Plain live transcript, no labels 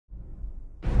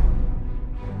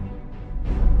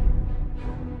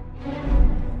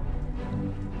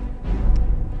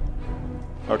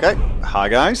Okay, hi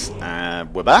guys,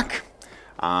 we're back,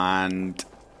 and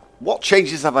what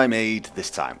changes have I made this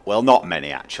time? Well, not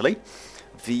many actually.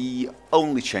 The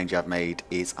only change I've made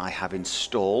is I have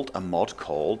installed a mod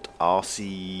called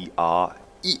RCREN.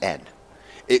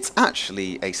 It's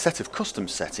actually a set of custom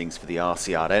settings for the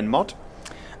RCRN mod,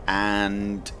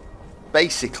 and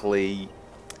basically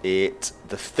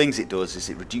the things it does is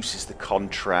it reduces the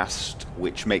contrast,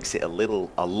 which makes it a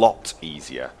lot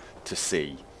easier to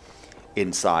see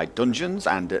inside dungeons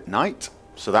and at night,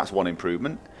 so that's one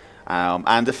improvement,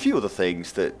 and a few other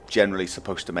things that generally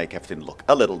supposed to make everything look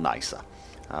a little nicer.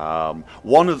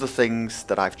 One of the things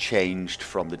that I've changed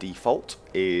from the default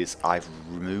is I've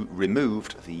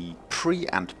removed the pre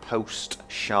and post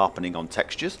sharpening on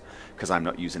textures, because I'm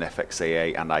not using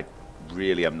FXAA and I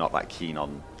really am not that keen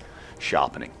on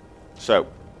sharpening. So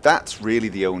that's really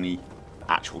the only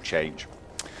actual change.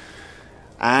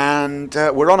 And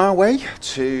we're on our way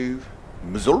to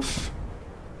Mzulf,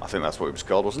 I think that's what it was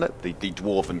called, wasn't it? The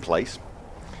dwarven place,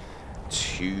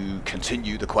 to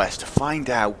continue the quest to find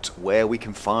out where we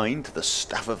can find the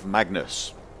Staff of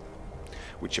Magnus,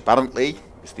 which apparently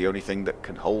is the only thing that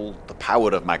can hold the power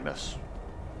of Magnus.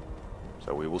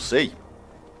 So we will see.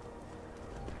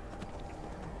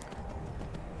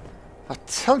 I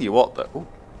tell you what, though. Ooh,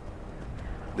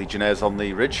 Legionnaires on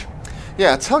the ridge.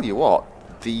 Yeah, I tell you what,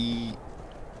 the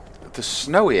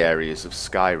snowy areas of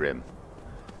Skyrim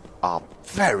are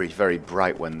very, very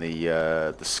bright when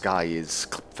the sky is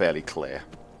fairly clear.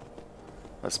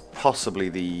 That's possibly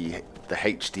the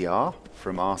HDR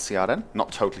from RCRN.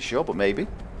 Not totally sure, but maybe.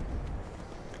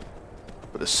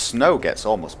 But the snow gets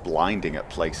almost blinding at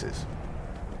places.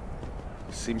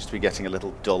 Seems to be getting a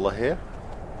little duller here.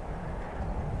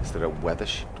 Is there a weather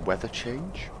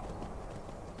change?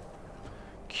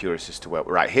 Curious as to where...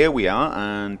 Right, here we are,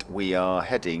 and we are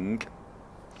heading,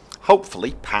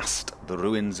 hopefully, past the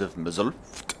ruins of Mzulf.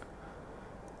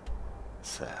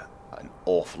 It's an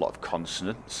awful lot of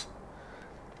consonants.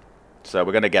 So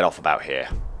we're going to get off about here.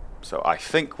 So I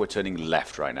think we're turning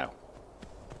left right now.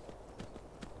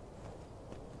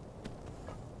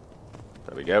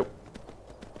 There we go.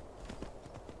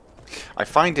 I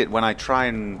find it, when I try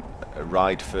and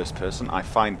ride first person, I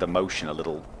find the motion a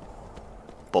little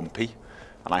bumpy.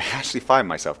 And I actually find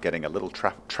myself getting a little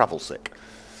travel sick.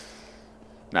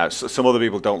 Now, some other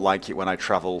people don't like it when I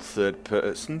travel third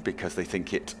person because they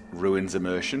think it ruins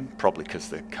immersion, probably because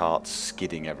the cart's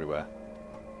skidding everywhere.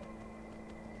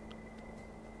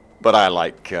 But I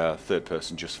like third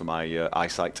person just for my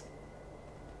eyesight.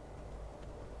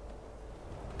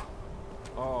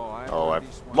 Oh, I've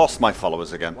lost my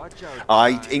followers again.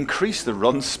 I increased the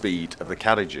run speed of the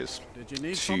carriages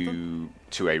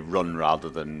to a run rather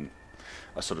than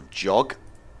a sort of jog.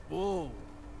 Whoa.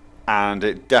 And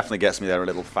it definitely gets me there a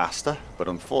little faster, but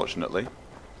unfortunately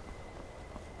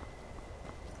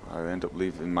I end up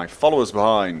leaving my followers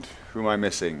behind. Who am I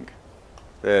missing?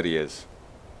 There he is.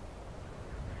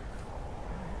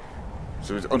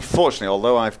 So unfortunately,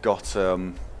 although I've got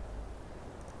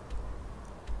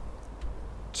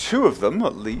two of them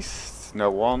at least, no,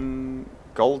 one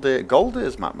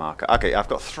Goldir's map marker. Okay, I've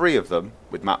got 3 of them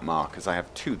with map markers. I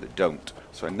have 2 that don't,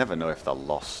 so I never know if they're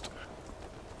lost.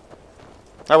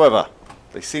 However,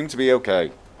 they seem to be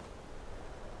okay.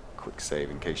 Quick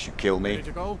save in case you kill me. Ready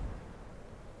to go?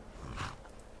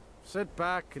 Sit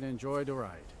back and enjoy the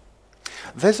ride.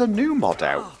 There's a new mod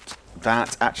out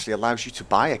that actually allows you to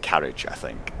buy a carriage, I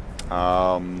think.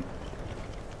 I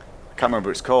can't remember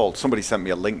what it's called. Somebody sent me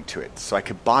a link to it, so I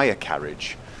could buy a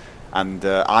carriage and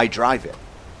I drive it,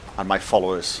 and my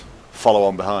followers follow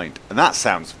on behind. And that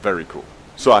sounds very cool.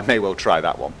 So I may well try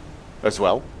that one as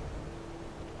well.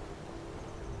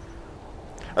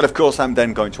 And of course I'm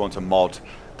then going to want a mod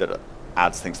that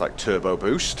adds things like turbo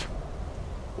boost.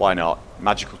 Why not?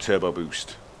 Magical turbo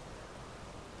boost.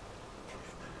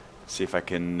 See if I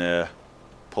can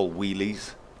pull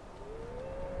wheelies.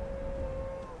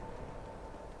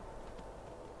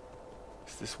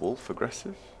 Is this wolf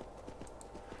aggressive?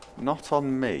 Not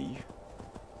on me.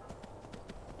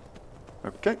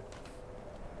 Okay.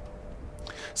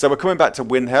 So we're coming back to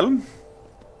Winterhold.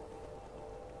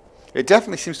 It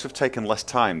definitely seems to have taken less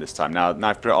time this time. Now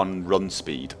I've put it on run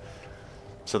speed.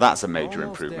 So that's a major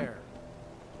improvement.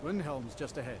 Winterhold's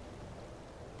just ahead.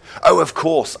 Oh, of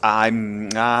course.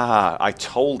 I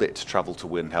told it to travel to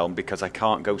Winterhold because I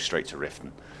can't go straight to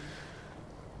Riften.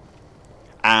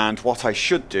 And what I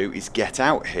should do is get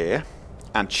out here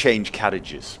and change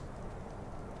carriages.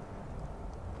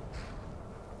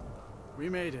 We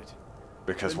made it.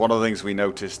 Because one of the things we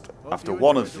noticed after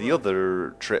one of the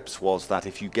other trips was that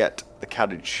if you get the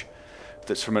carriage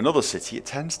that's from another city, it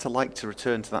tends to like to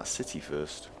return to that city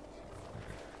first.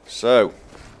 So,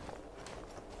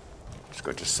 just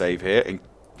going to save here,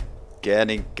 again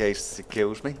in case it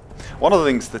kills me. One of the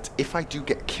things that if I do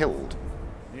get killed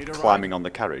climbing on the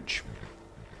carriage...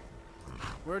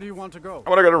 Where do you want to go? I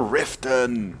want to go to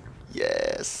Riften!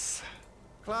 Yes!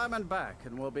 Climb and back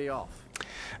and we'll be off.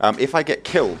 If I get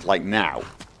killed, like now,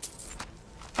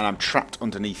 and I'm trapped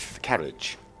underneath the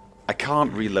carriage, I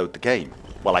can't reload the game.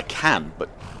 Well, I can, but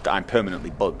I'm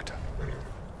permanently bugged.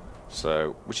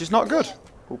 So, which is not good.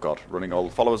 Oh god, running all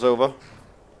the followers over.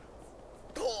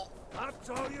 That's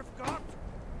all you've got?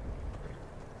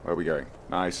 Where are we going?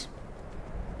 Nice.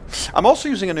 I'm also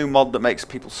using a new mod that makes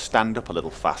people stand up a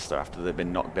little faster after they've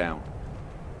been knocked down.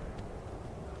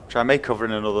 Which I may cover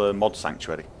in another mod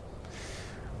sanctuary.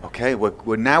 Okay,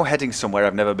 we're now heading somewhere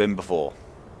I've never been before.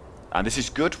 And this is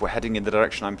good, we're heading in the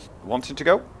direction I'm wanting to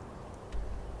go.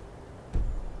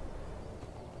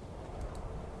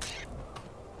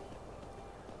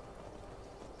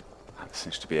 And there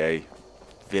seems to be a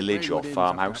village or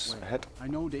farmhouse ahead. I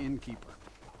know the innkeeper.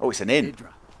 Oh, it's an inn.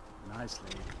 Idra. Nice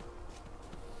lady.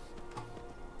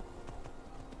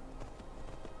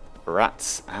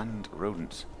 Rats and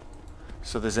rodents.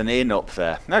 So there's an inn up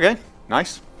there. Okay,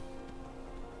 nice.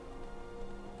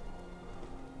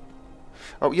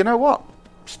 Oh, you know what?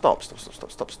 Stop.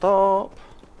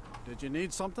 Did you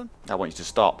need something? I want you to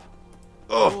stop.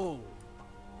 Ugh. Oh.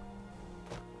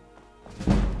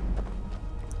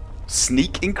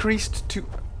 Sneak increased to...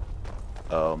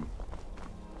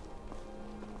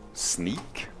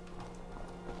 Sneak?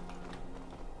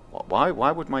 What,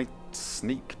 why would my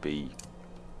sneak be...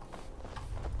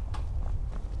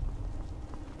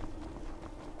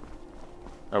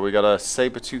 Oh, we got a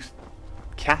saber-toothed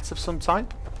cat of some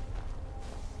type?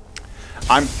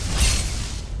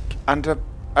 And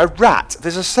a rat.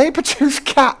 There's a saber-toothed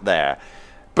cat there.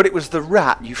 But it was the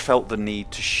rat you felt the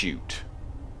need to shoot.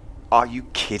 Are you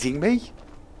kidding me?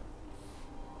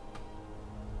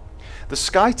 The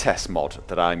Sky Test mod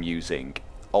that I'm using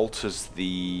alters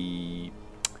the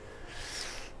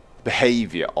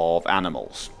behavior of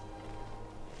animals.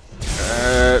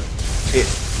 It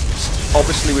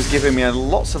obviously was giving me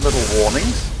lots of little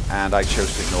warnings, and I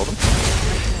chose to ignore them.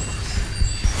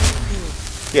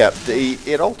 Yeah,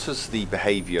 it alters the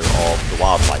behavior of the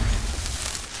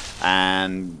wildlife,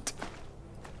 and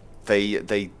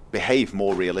they behave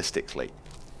more realistically.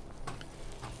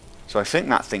 So I think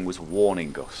that thing was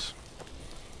warning us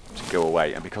to go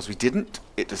away, and because we didn't,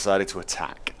 it decided to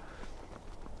attack.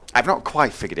 I've not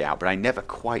quite figured it out, but I never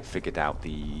quite figured out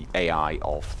the AI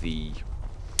of the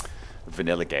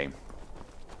vanilla game.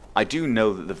 I do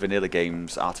know that the vanilla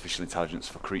game's artificial intelligence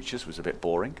for creatures was a bit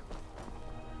boring.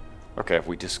 Okay, have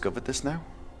we discovered this now?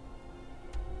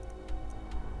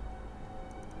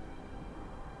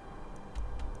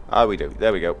 Ah, we do.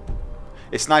 There we go.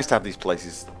 It's nice to have these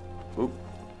places. Ooh.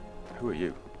 Who are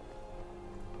you?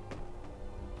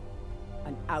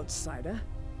 An outsider?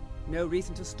 No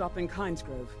reason to stop in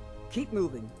Kynesgrove. Keep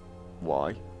moving.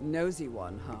 Why? Nosy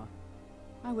one, huh?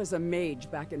 I was a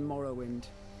mage back in Morrowind.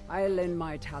 I lend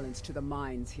my talents to the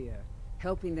mines here,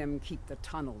 helping them keep the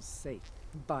tunnels safe.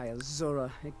 By Azura,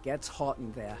 it gets hot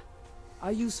in there.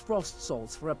 I use frost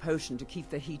salts for a potion to keep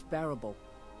the heat bearable,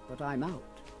 but I'm out.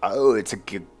 Oh, it's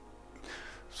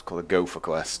called a gopher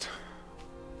quest.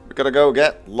 We gotta go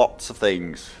get lots of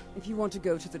things. If you want to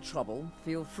go to the trouble,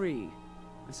 feel free.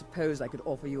 I suppose I could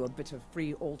offer you a bit of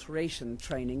free alteration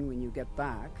training when you get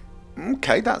back.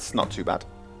 Okay, that's not too bad.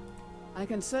 I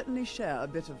can certainly share a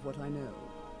bit of what I know.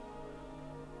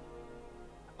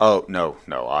 Oh, no,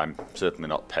 I'm certainly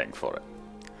not paying for it.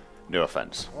 No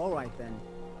offense. All right, then.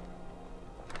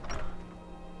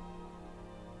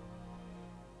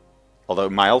 Although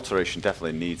my alteration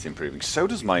definitely needs improving. So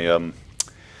does my...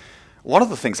 One of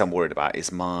the things I'm worried about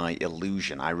is my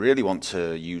illusion. I really want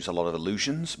to use a lot of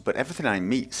illusions, but everything I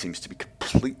meet seems to be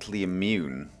completely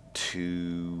immune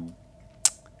to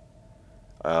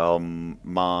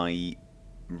my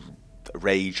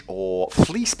rage or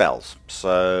flee spells.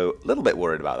 So a little bit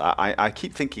worried about that. I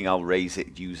keep thinking I'll raise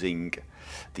it using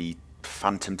the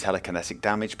phantom telekinetic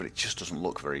damage, but it just doesn't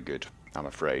look very good, I'm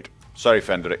afraid. Sorry,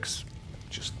 Fendrix.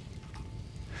 Just...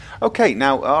 Okay,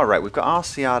 now, alright, we've got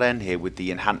RCRN here with the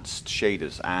enhanced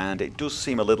shaders, and it does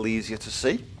seem a little easier to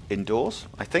see indoors,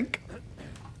 I think.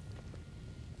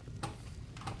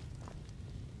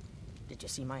 Did you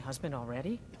see my husband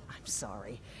already? I'm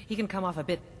sorry. He can come off a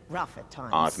bit rough at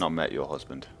times. I've not met your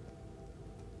husband.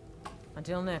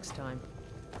 Until next time.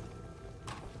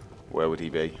 Where would he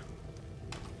be?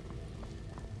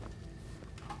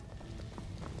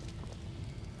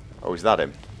 Oh, is that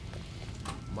him?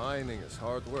 Mining is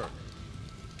hard work.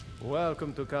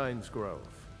 Welcome to Kynes Grove.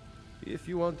 If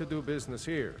you want to do business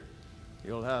here,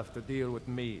 you'll have to deal with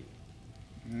me.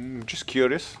 Just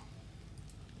curious.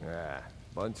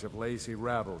 Bunch of lazy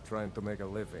rabble trying to make a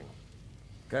living.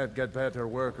 Can't get better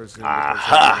workers in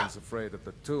because everyone's afraid of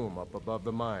the tomb up above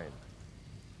the mine.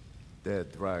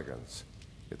 Dead dragons.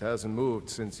 It hasn't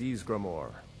moved since Ysgramor,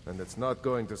 and it's not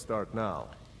going to start now.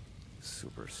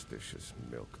 Superstitious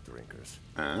milk drinkers.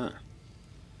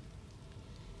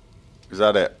 Is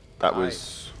that it? That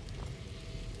was...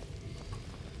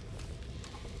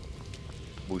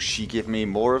 Will she give me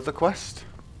more of the quest?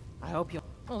 I hope you...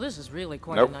 Well, this is really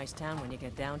quite Nope. a nice town when you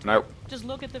get down to Nope. it. Just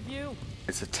look at the view.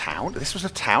 It's a town? This was a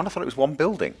town? I thought it was one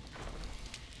building.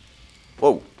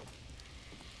 Whoa.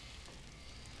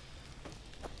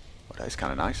 Well, that is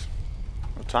kind of nice.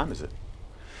 What time is it?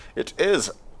 It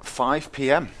is 5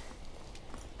 PM.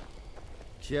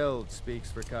 Kjeld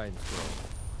speaks for Kynes Grove.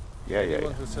 Yeah.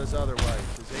 Anyone who says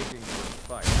otherwise is aching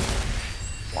for a fight.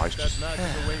 Why is That just... magic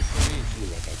away from me. Feel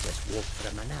like I just walked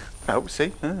from a nap. Oh,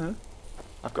 see?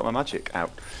 I've got my magic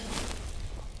out.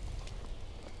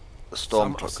 The storm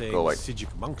Some are cloak. saying Go away.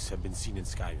 Sijic monks have been seen in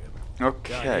Skyrim. They are an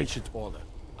Okay. ancient order.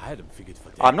 I had them figured for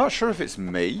days. I'm not sure if it's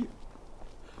me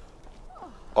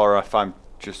or if I'm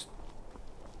just...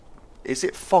 Is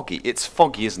it foggy? It's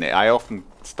foggy, isn't it? I often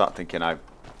start thinking I'm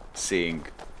seeing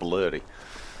blurry.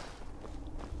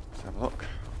 Let's have a look.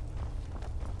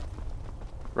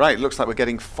 Right, looks like we're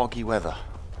getting foggy weather.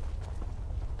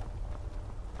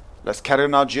 Let's carry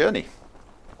on our journey.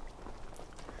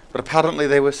 But apparently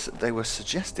they were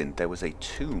suggesting there was a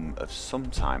tomb of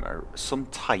some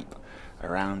type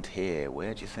around here.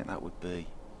 Where do you think that would be?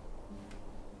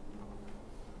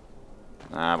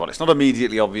 Well, it's not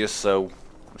immediately obvious, so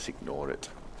let's ignore it.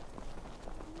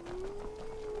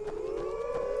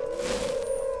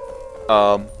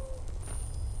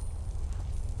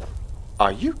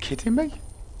 Are you kidding me?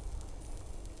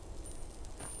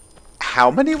 How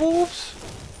many wolves?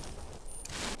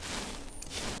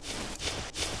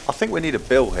 I think we need a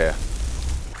bill here.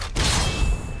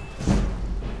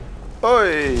 Oh,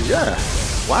 yeah.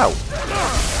 Wow.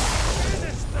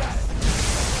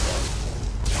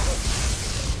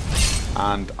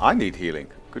 And I need healing.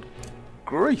 Good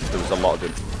grief, there was a lot of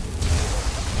them.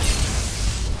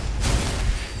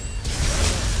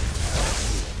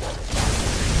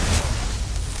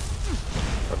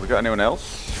 Have we got anyone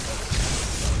else?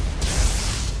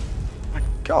 My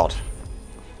God.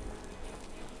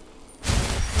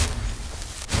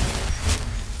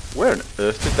 Where on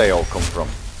earth did they all come from?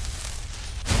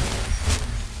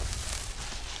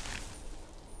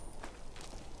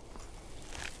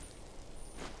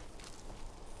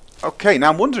 Okay, now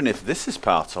I'm wondering if this is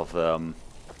part of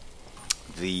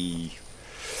the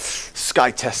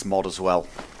Sky Test mod as well.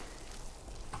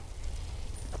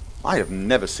 I have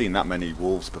never seen that many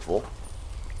wolves before.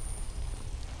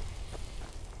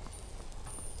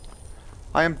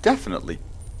 I am definitely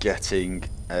getting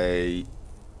a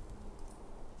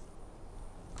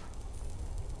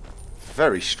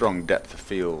very strong depth of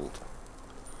field.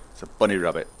 It's a bunny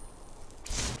rabbit.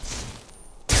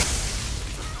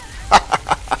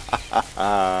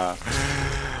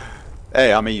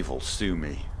 Hey, I'm evil, sue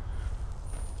me.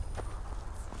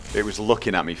 It was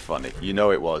looking at me funny. You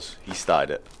know it was. He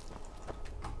started it.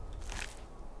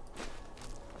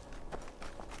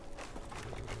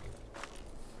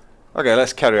 Okay,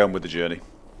 let's carry on with the journey.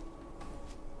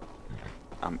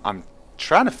 I'm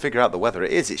trying to figure out the weather.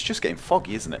 It is. It's just getting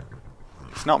foggy, isn't it?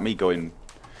 It's not me going...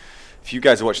 If you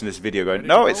guys are watching this video going,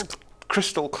 no, it's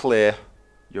crystal clear.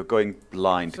 You're going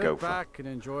blind. Go for it. Sit back and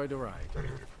enjoy the ride.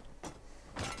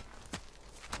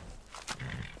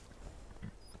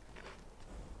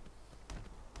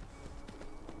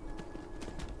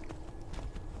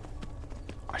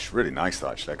 It's really nice, though,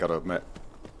 actually, I gotta admit.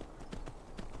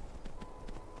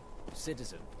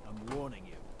 Citizen, I'm warning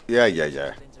you. Yeah.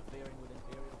 Interfering with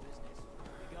Imperial business.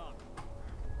 Be gone.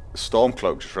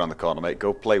 Stormcloak just around the corner, mate.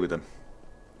 Go play with him.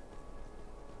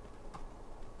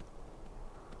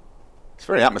 It's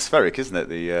very atmospheric, isn't it?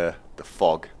 The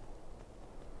fog.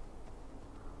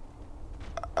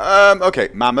 Okay,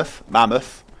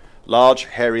 mammoth, large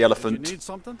hairy elephant. You need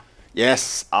something?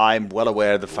 Yes, I'm well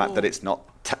aware of the fact that it's not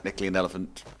technically an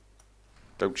elephant.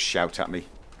 Don't shout at me.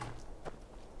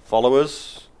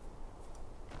 Followers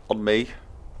on me.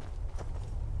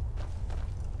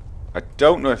 I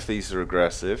don't know if these are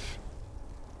aggressive.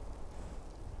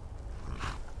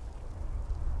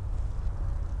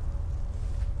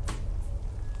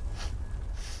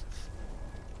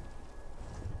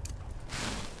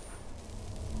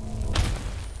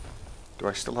 Do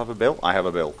I still have a bill? I have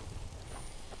a bill.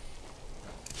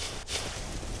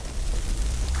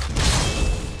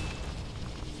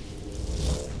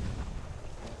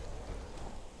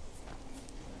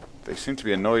 seem to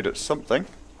be annoyed at something.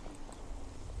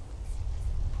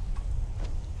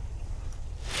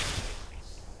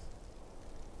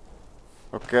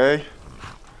 Okay.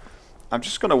 I'm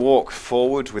just going to walk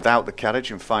forward without the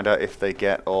carriage and find out if they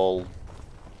get all...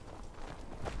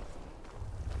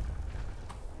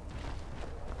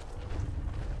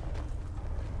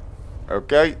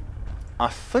 Okay. I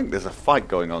think there's a fight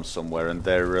going on somewhere and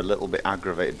they're a little bit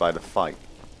aggravated by the fight.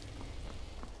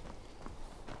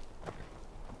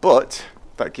 But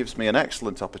that gives me an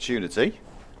excellent opportunity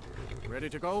Ready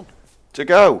to go? to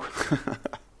go.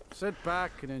 Sit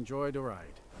back and enjoy the ride.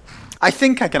 I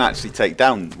think I can actually take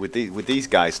down, with these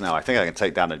guys now, I think I can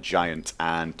take down a giant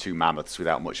and 2 mammoths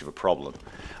without much of a problem.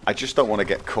 I just don't want to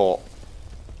get caught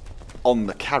on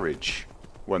the carriage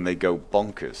when they go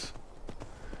bonkers.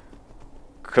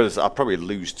 Because I'll probably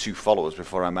lose 2 followers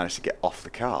before I manage to get off the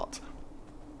cart.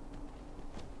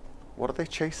 What are they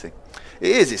chasing?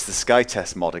 It's the Sky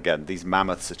Test mod again. These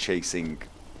mammoths are chasing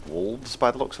wolves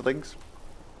by the looks of things.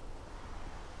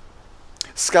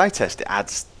 Sky Test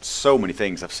adds so many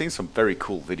things. I've seen some very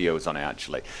cool videos on it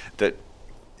actually. That,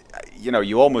 you know,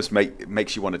 you almost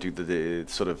makes you want to do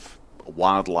the sort of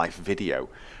wildlife video.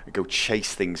 Go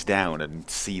chase things down and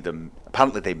see them.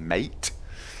 Apparently they mate.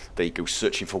 They go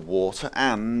searching for water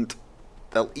and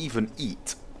they'll even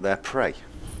eat their prey.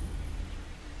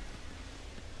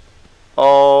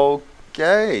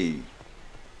 Okay.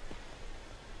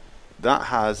 That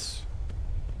has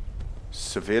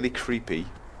severely creepy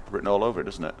written all over it,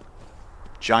 doesn't it?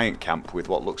 Giant camp with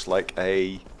what looks like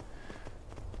a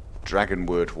dragon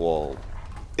word wall.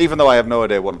 Even though I have no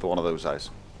idea what one of those is.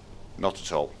 Not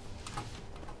at all.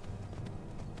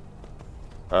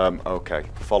 Okay.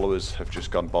 Followers have just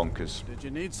gone bonkers. Did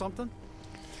you need something?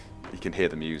 You can hear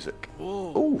the music.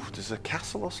 Oh. Oh, there's a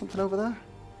castle or something over there?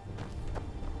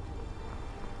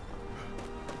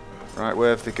 Right,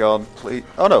 where have they gone? Please.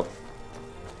 Oh no.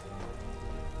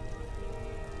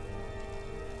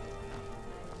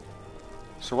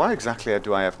 So why exactly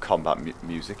do I have combat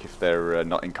music if they're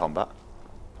not in combat?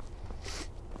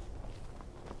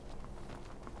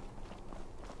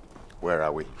 Where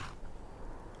are we?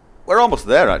 We're almost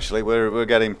there actually. We're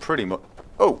getting pretty much...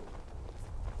 Oh!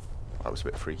 That was a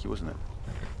bit freaky, wasn't it?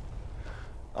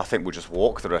 I think we'll just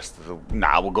walk the rest of the...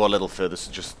 Nah, we'll go a little further. So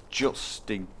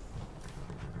just in...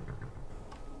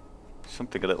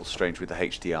 Something a little strange with the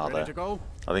HDR Ready there. to go?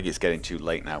 I think it's getting too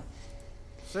late now.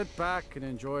 Sit back and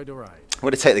enjoy the ride. I'm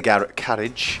going to take the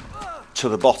carriage to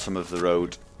the bottom of the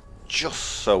road, just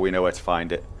so we know where to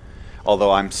find it. Although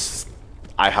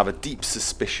I have a deep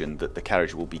suspicion that the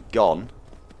carriage will be gone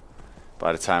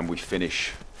by the time we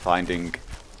finish finding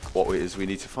what it is we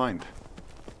need to find.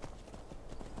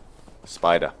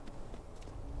 Spider.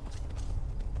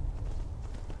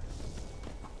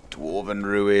 Dwarven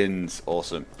ruins.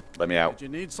 Awesome. Let me out. Did you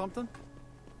need something?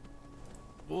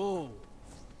 Whoa.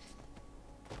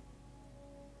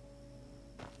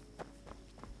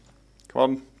 Come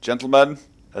on, gentlemen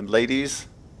and ladies.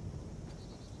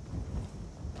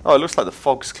 Oh, it looks like the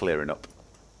fog's clearing up.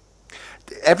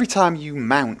 Every time you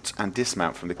mount and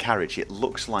dismount from the carriage, it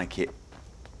looks like it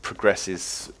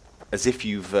progresses as if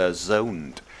you've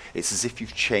zoned. It's as if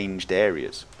you've changed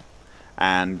areas.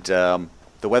 And the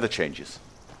weather changes.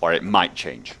 Or it might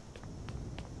change.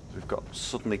 We've got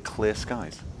suddenly clear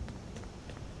skies.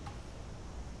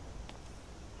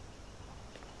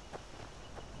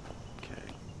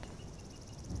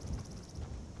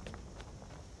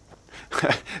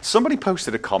 Somebody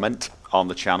posted a comment on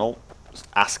the channel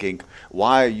asking,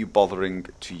 why are you bothering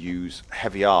to use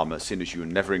heavy armor seeing as you're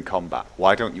never in combat?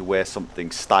 Why don't you wear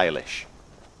something stylish?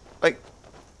 Like,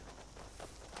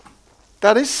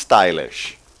 that is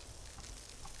stylish.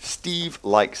 Steve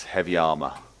likes heavy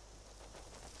armor.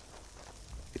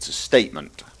 It's a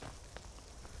statement.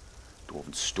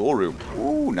 Dwarven storeroom.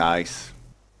 Ooh, nice.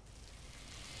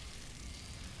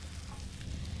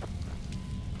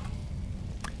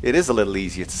 It is a little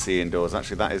easier to see indoors,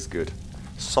 actually. That is good.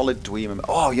 Solid dweem.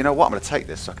 Oh, you know what? I'm going to take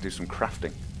this so I can do some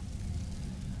crafting.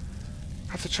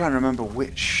 I have to try and remember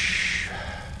which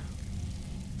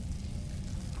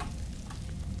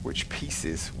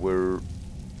pieces were...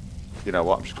 You know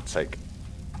what? I'm just going to take...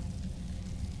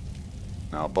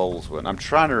 No, bowls weren't. I'm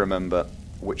trying to remember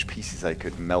which pieces I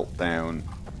could melt down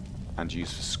and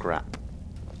use for scrap.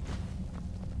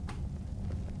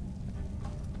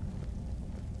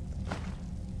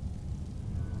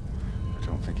 I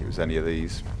don't think it was any of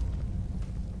these.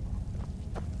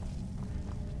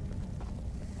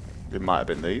 It might have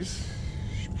been these.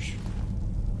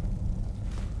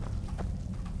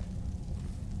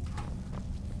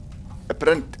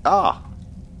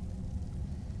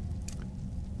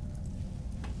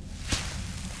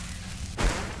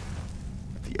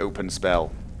 open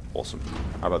spell. Awesome.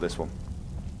 How about this one?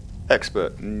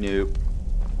 Expert. Nope.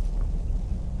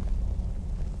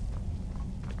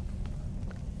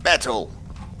 Metal.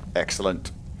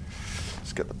 Excellent.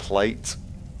 Let's get the plate.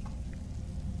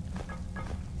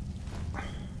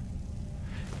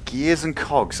 Gears and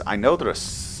cogs. I know there are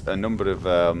a number of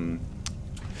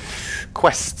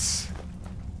quests,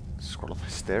 Scroll of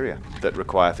Hysteria, that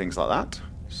require things like that.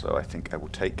 So I think I will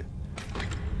take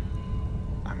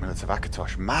Amulet of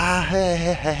Akatosh.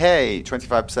 Hey,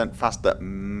 25% faster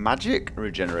magic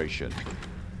regeneration.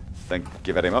 Thank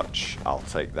you very much. I'll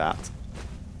take that.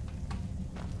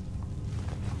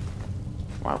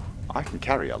 Wow, I can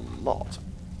carry a lot.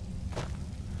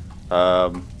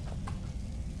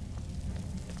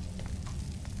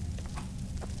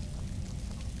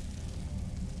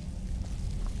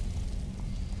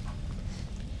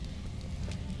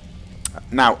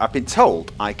 Now, I've been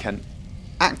told I can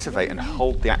activate and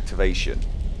hold the activation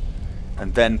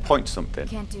and then point something.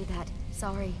 Can't do that.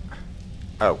 Sorry.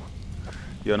 Oh,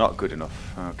 you're not good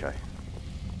enough. Okay.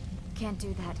 Can't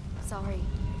do that. Sorry.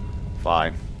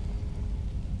 Fine.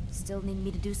 Still need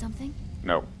me to do something?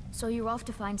 No. So you're off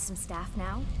to find some staff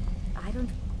now? I don't...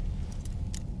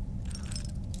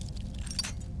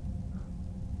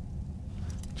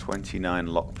 29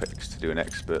 lockpicks to do an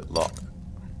expert lock.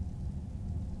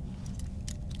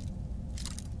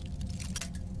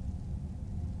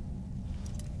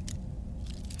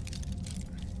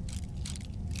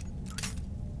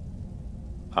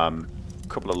 A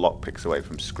couple of lockpicks away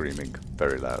from screaming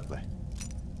very loudly.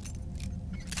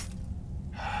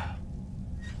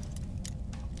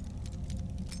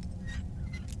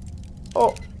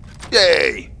 Oh,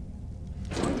 yay!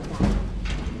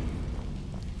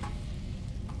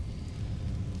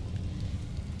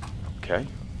 Okay.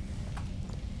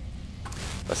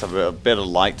 Let's have a bit of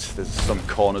light. There's some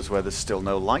corners where there's still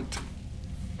no light.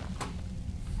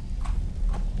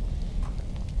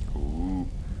 Ooh.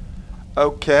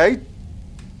 Okay.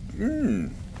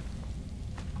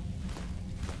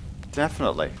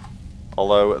 Definitely.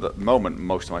 Although at the moment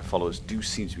most of my followers do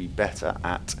seem to be better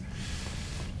at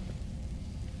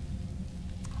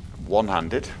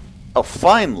one-handed. Oh,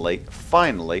 finally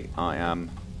I am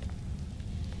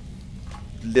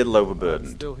a little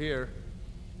overburdened. Still here.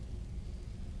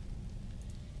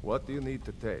 What do you need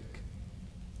to take?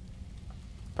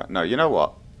 But no, you know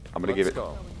what? I'm going to give it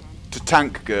to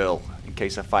Tank Girl in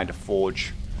case I find a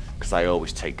forge, because I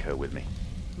always take her with me.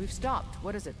 We've stopped.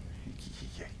 What is it?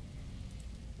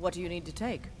 What do you need to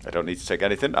take? I don't need to take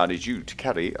anything. I need you to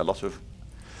carry a lot of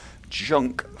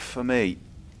junk for me.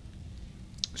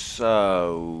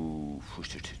 So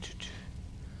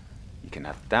you can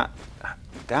have that,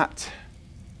 that.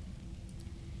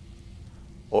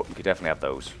 Oh, you could definitely have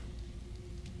those.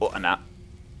 Oh, and that.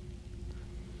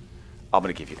 I'm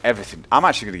going to give you everything. I'm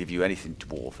actually going to give you anything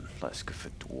dwarven. Let's go for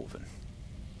dwarven.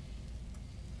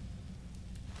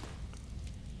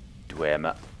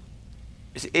 Dwemer.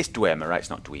 It's Dwemer, right? It's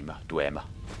not Dwemer. Dwemer.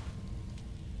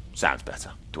 Sounds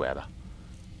better. Dwemer.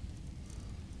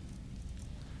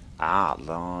 Ah,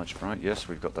 large. Right, yes,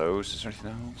 we've got those. Is there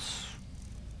anything else?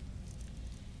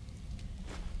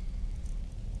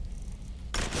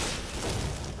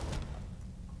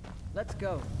 Let's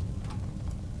go.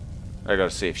 I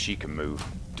gotta see if she can move.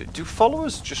 Do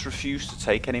followers just refuse to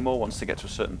take anymore once they get to a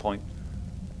certain point?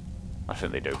 I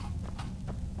think they do.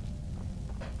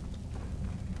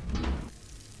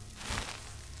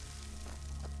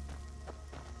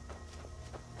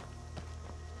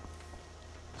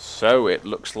 So it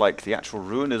looks like the actual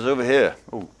ruin is over here.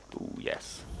 Oh,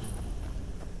 yes.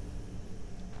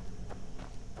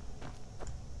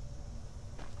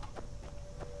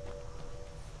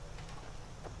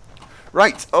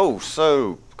 Right, oh,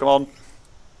 so, come on.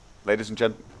 Ladies and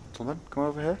gentlemen, come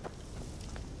over here.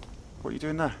 What are you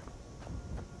doing there?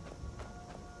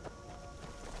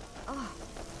 Oh,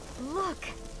 look!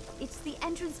 It's the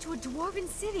entrance to a dwarven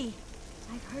city.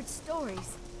 I've heard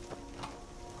stories.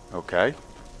 Okay.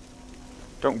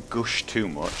 Don't gush too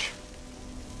much.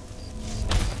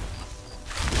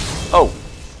 Oh!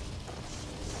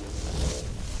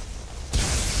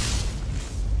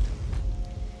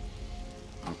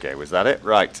 Okay, was that it?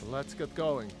 Right. Let's get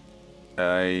going.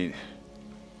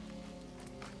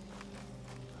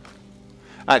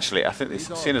 Actually, I think as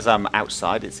soon as I'm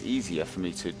outside, it's easier for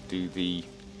me to do the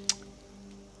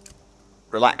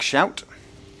relax shout.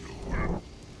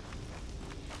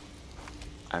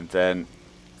 And then...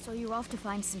 So you're off to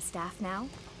find some staff now?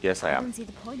 Yes, I I am. don't see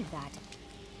the point of that.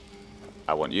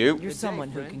 I want you. You're someone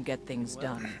who can get things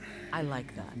done. I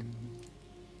like that.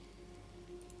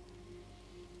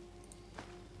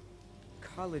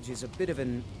 college is a bit of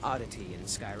an oddity in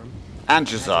Skyrim. And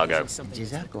Jazargo.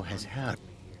 Jazargo has heard.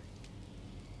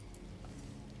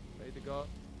 May the god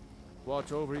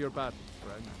watch over your battle,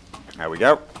 friend. There we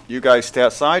go. You guys stay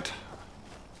outside.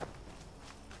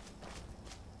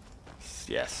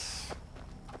 Yes.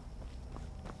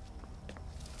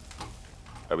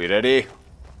 Are we ready?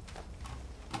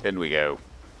 In we go.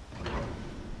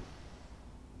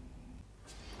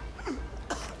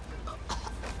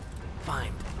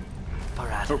 Find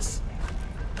Paratus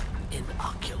in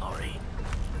Oculary.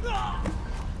 That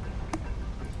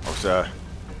was a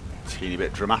teeny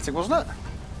bit dramatic, wasn't it?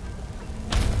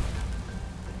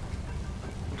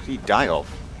 What did he die of?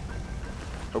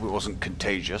 Hope it wasn't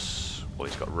contagious. Well,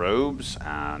 he's got robes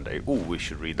and a... Ooh, we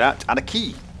should read that. And a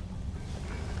key.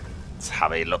 Let's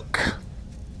have a look.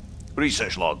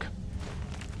 Research log.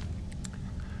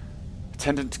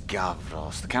 Attendant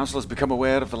Gavros. The council has become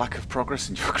aware of the lack of progress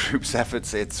in your group's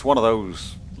efforts. It's one of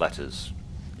those letters.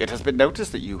 It has been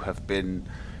noticed that you have been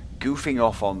goofing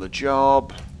off on the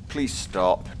job. Please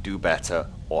stop, do better,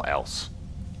 or else.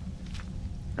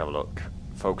 Have a look.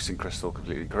 Focusing crystal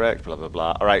completely correct, blah blah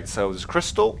blah. Alright, so there's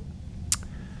crystal.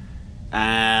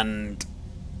 And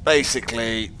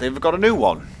basically they've got a new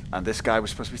one. And this guy was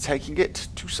supposed to be taking it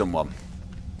to someone.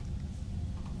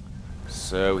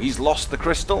 So he's lost the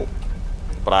crystal.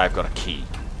 But I've got a key.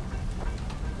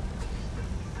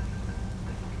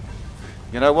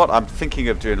 You know what? I'm thinking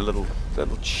of doing a little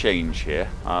change here.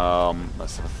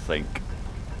 Let's have a think.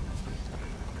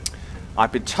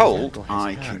 I've been told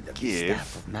I can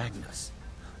give... Magnus.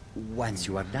 Once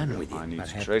you are done with it, I need to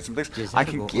perhaps trade some things. Jazargo I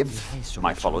can only give has so my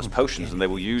much followers room to potions get and they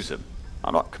will use them.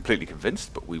 I'm not completely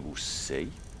convinced, but we will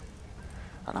see.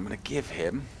 And I'm going to give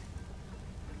him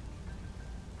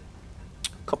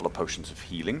a couple of potions of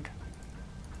healing.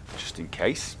 Just in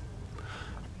case.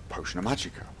 Potion of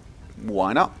Magicka.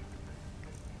 Why not?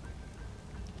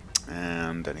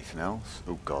 And anything else?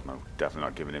 Oh god, no. Definitely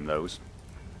not giving him those.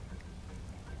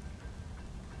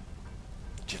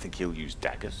 Do you think he'll use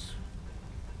daggers?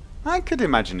 I could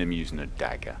imagine him using a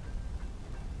dagger.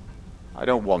 I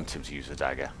don't want him to use a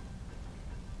dagger.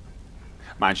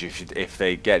 Mind you, if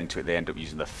they get into it, they end up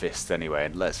using the fists anyway.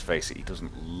 And let's face it, he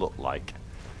doesn't look like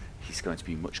he's going to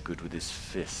be much good with his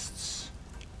fists.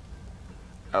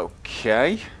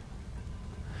 Okay.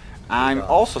 I'm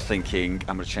also thinking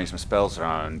I'm going to change my spells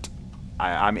around.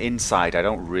 I'm inside. I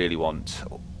don't really want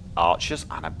archers,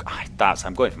 and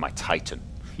I'm going for my Titan.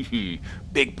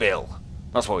 Big Bill.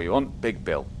 That's what we want. Big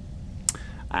Bill.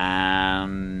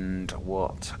 And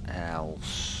what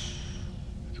else?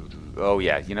 Oh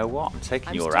yeah. You know what? I'm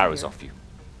taking your arrows off you.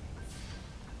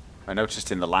 I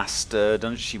noticed in the last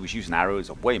dungeon she was using arrows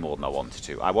way more than I wanted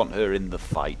to. I want her in the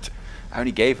fight. I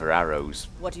only gave her arrows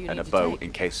and a bow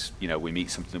in case, you know, we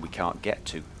meet something we can't get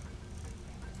to.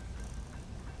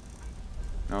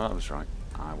 No, that was right.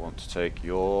 I want to take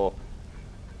your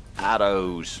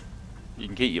arrows. You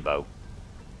can keep your bow.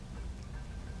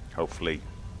 Hopefully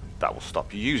that will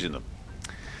stop you using them.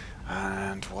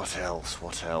 And what else?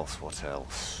 What else? What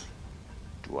else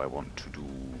do I want to do?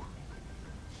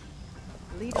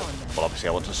 Lead on, Well, obviously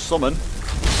I want to summon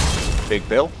Big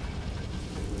Bill.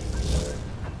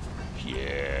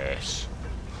 Yes.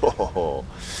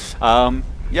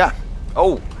 Yeah.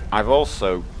 Oh, I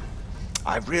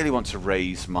really want to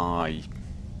raise my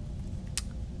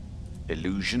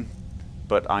illusion,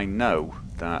 but I know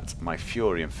that my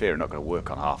Fury and Fear are not going to work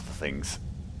on half the things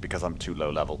because I'm too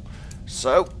low level.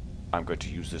 So, I'm going to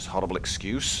use this horrible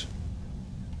excuse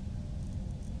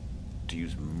to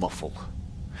use Muffle.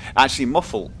 Actually,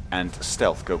 Muffle and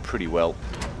Stealth go pretty well.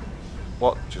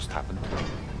 What just happened?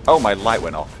 Oh, my light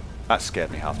went off. That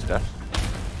scared me half to death.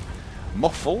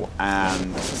 Muffle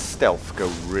and Stealth go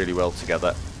really well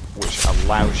together, which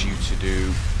allows you to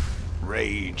do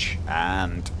Rage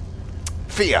and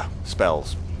Fear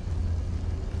spells,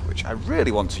 which I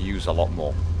really want to use a lot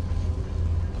more.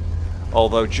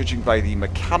 Although, judging by the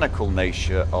mechanical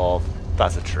nature of...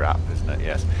 That's a trap, isn't it?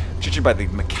 Yes. Judging by the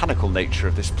mechanical nature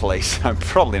of this place, I'm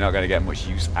probably not going to get much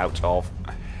use out of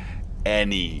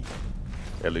any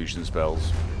illusion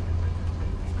spells.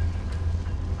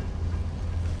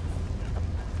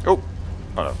 Oh!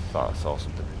 Oh no, thought I saw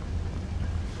something.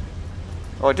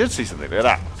 Oh, I did see something. Look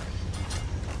at that.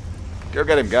 Go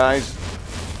get him, guys.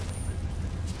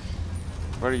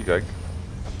 Where are you going?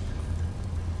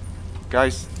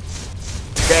 Guys.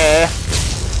 There!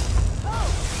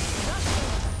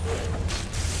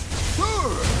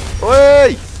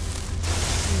 Oi!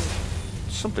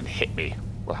 Something hit me.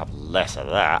 We'll have less of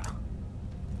that.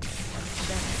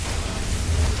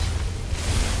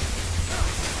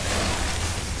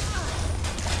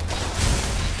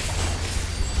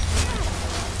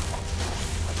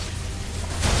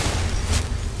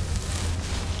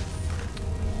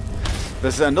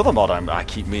 There's another mod I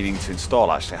keep meaning to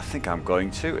install, actually. I think I'm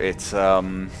going to. It's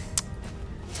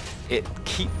it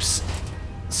keeps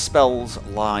spells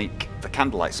like the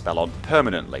Candlelight spell on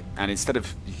permanently, and instead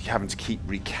of having to keep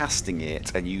recasting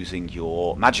it and using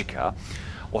your magicka,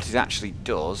 what it actually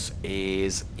does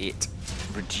is it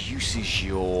reduces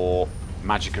your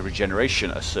magicka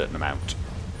regeneration a certain amount.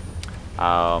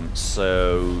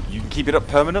 So you can keep it up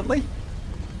permanently,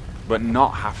 but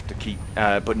not have to keep,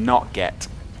 but not get,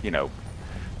 you know,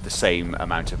 the same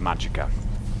amount of magicka.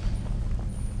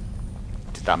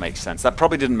 Did that make sense? That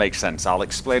probably didn't make sense. I'll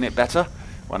explain it better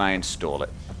when I install it,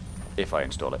 if I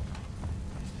install it.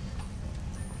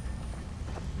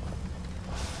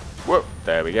 Whoa,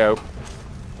 there we go.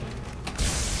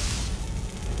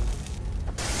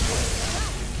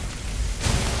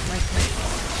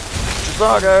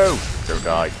 Chisago! Don't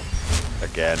die.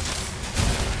 Again.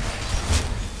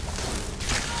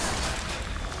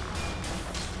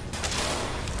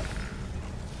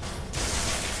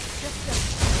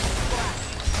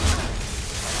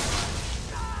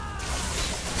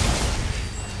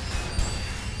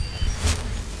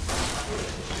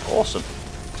 Awesome.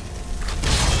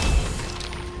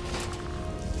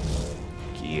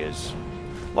 Gears.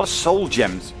 A lot of soul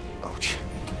gems. Oh,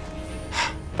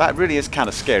 that really is kind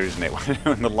of scary, isn't it,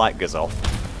 when the light goes off?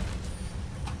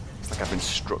 It's like I've been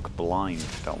struck blind.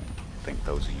 Don't think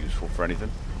those are useful for anything.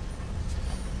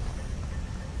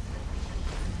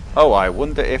 Oh, I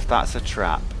wonder if that's a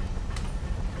trap.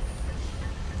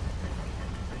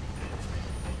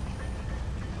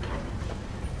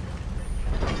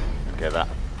 Okay, that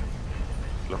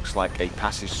looks like a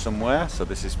passage somewhere, so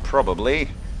this is probably...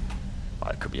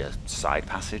 well, it could be a side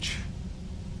passage.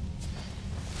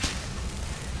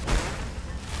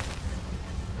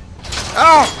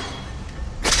 Oh!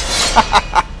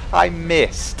 I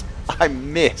missed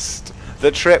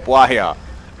the tripwire.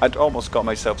 I'd almost got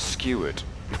myself skewered.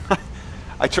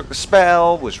 I took the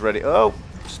spell, was ready. Oh,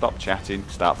 stop chatting,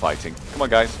 start fighting. Come on,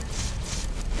 guys.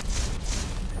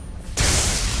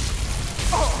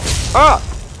 Ah!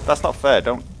 That's not fair.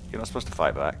 You're not supposed to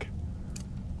fight back.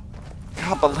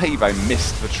 Can't believe I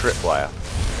missed the tripwire.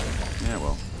 Yeah,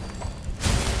 well.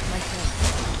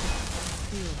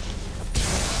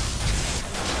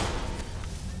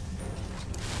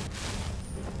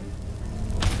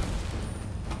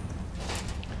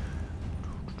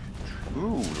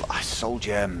 Ooh, soul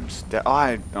gems. And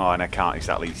I can't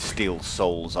exactly steal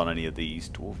souls on any of these.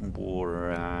 Dwarven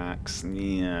War Axe.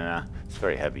 Yeah, it's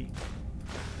very heavy.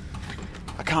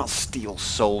 I can't steal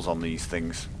souls on these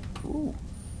things. Ooh.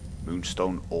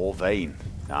 Moonstone or Vein.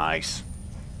 Nice.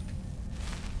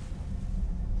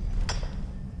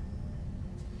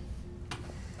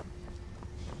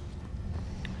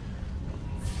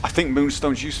 I think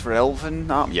Moonstone's used for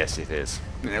Elven armor. Yes, it is.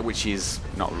 Which is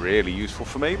not really useful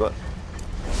for me, but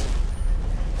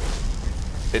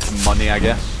it's money, I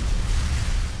guess.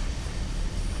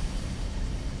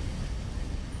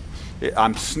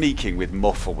 I'm sneaking with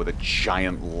Muffle with a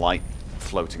giant light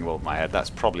floating above my head.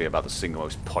 That's probably about the single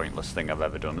most pointless thing I've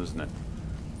ever done, isn't it?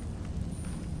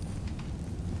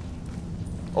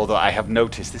 Although I have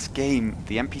noticed this game,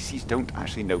 the NPCs don't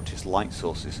actually notice light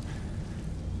sources.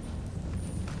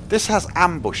 This has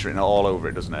ambush written all over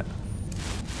it, doesn't it?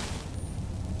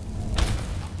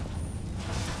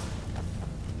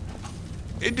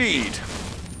 Indeed.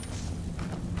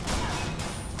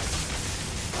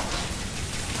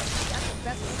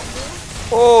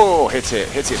 Oh, hit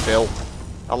it, Bill.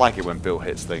 I like it when Bill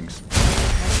hits things.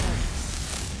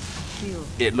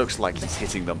 It looks like he's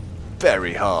hitting them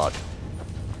very hard.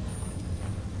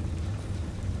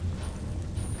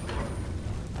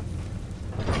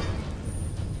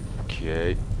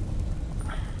 Okay.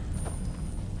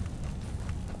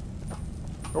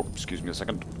 Oh, excuse me a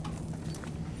second.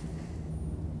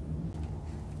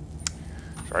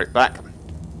 Sorry, back.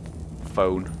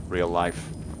 Phone, real life.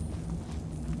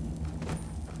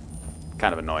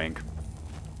 Kind of annoying.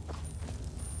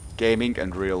 Gaming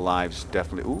and real lives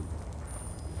definitely. Ooh.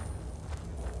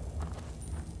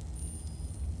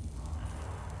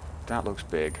 That looks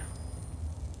big.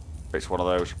 It's one of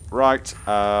those. Right.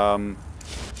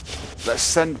 Let's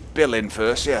send Bill in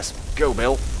first. Yes. Go,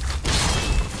 Bill.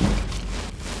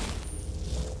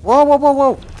 Whoa, whoa, whoa,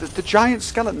 whoa. The giant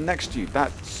skeleton next to you.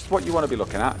 That's what you want to be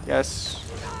looking at. Yes.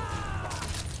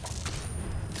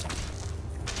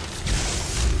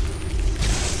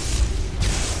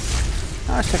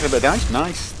 Nice, taking a bit of dice.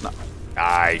 Nice.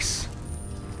 Nice.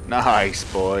 Nice,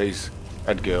 boys.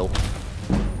 And girl.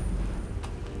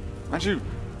 Mind you,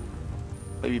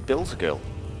 maybe Bill's a girl.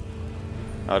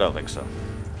 I don't think so.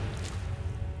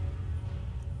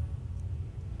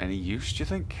 Any use, do you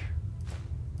think?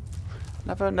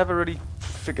 Never really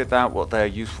figured out what they're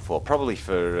useful for. Probably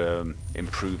for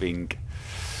improving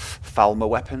Falmer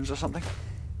weapons or something.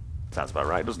 Sounds about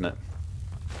right, doesn't it?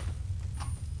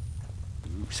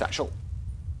 Ooh, satchel.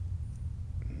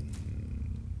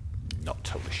 Not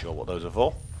totally sure what those are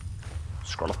for.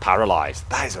 Scroll of Paralyze.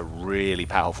 That is a really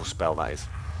powerful spell, that is.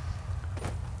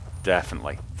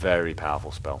 Definitely. Very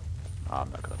powerful spell. Oh,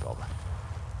 I'm not going to bother.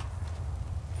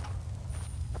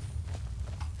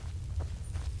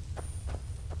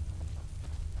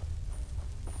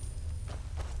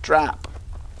 Trap.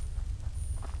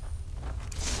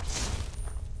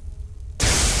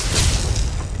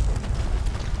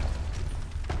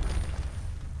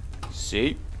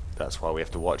 See? That's why we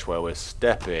have to watch where we're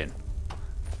stepping.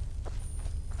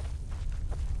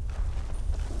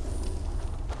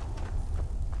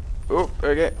 Oh,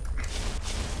 okay.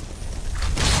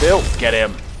 Still, get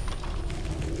him.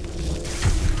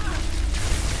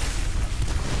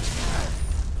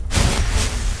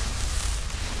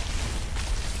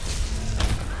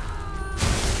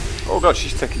 Oh god,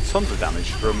 she's taking tons of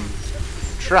damage from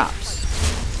traps.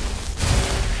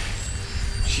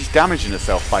 She's damaging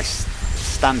herself by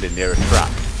standing near a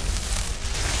trap.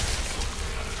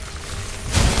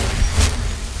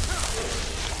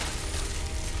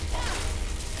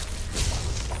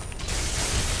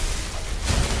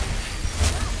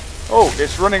 Oh,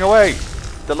 it's running away.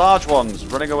 The large one's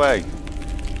running away.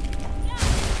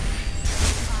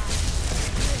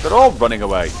 They're all running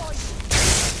away.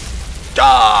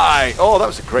 Die! Oh, that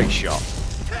was a great shot.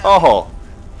 Oh,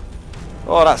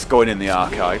 that's going in the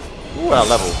archive. Ooh, that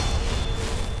level.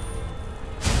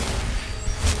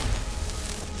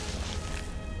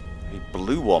 A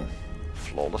blue one.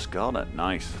 Flawless garnet.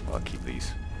 Nice. I'll keep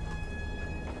these.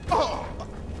 Oh.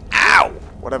 Ow!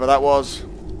 Whatever that was.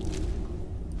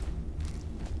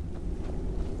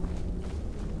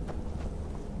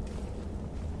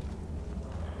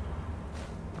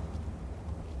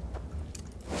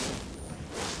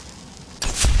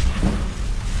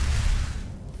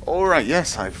 Alright,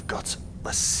 yes, I've got...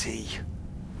 Let's see.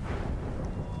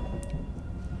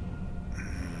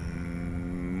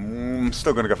 I'm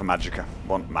still going to go for Magicka.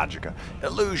 Want Magicka.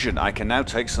 Illusion. I can now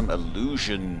take some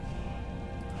illusion...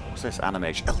 What's this?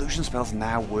 Animation. Illusion spells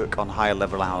now work on higher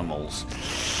level animals.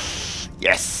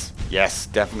 Yes. Yes,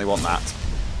 definitely want that.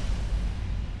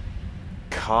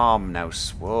 Calm now.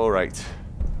 Alright.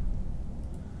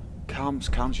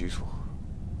 Calm's useful.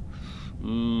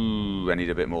 Ooh, I need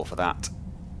a bit more for that.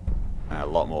 A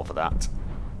lot more for that.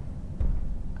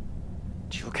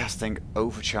 Dual casting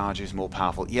overcharges more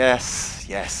powerful. Yes,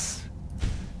 yes.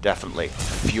 Definitely.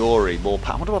 Fury, more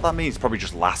power. I wonder what that means. Probably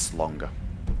just lasts longer.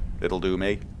 It'll do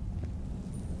me.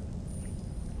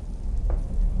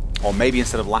 Or maybe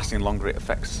instead of lasting longer, it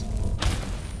affects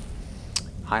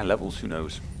higher levels. Who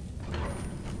knows?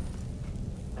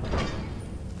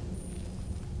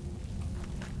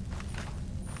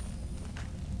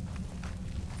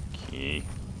 Okay.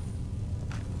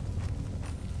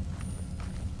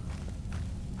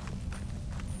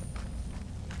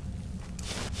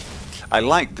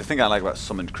 The thing I like about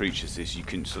summoned creatures is you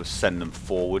can sort of send them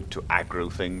forward to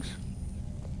aggro things.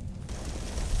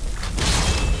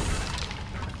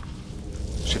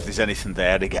 So if there's anything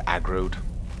there, they get aggroed.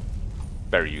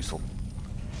 Very useful.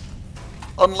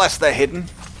 Unless they're hidden.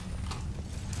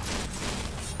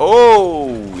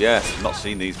 Oh, yes, not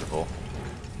seen these before.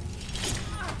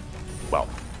 Well,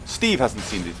 Steve hasn't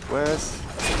seen these. Where's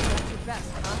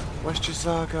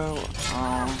Jazago?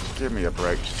 Oh, give me a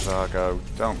break, Jazago.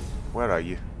 Don't. Where are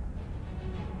you?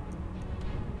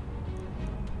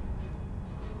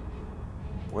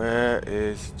 Where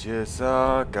is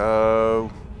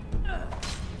Jazago?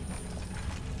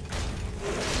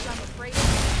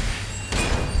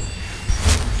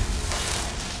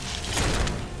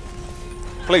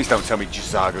 Please don't tell me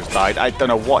Jazago's died. I don't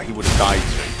know what he would have died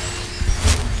to.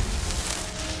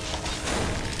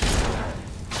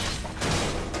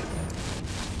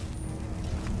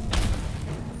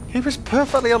 He was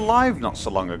perfectly alive not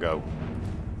so long ago.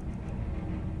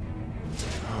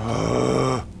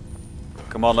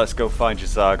 Come on, let's go find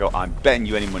Jazago. I'm betting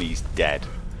you any money he's dead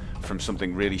from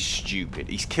something really stupid.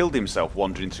 He's killed himself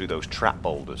wandering through those trap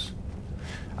boulders.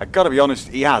 I gotta be honest,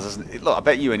 he has, hasn't he? Look, I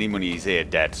bet you any money he's here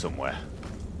dead somewhere.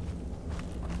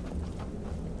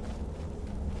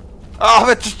 Oh,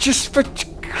 but just for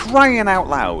crying out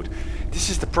loud. This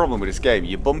is the problem with this game.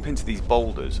 You bump into these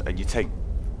boulders and you take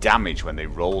damage when they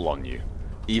roll on you,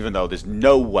 even though there's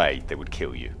no way they would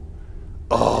kill you.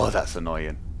 Oh, that's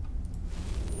annoying.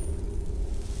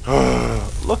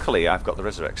 Luckily, I've got the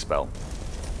Resurrect spell.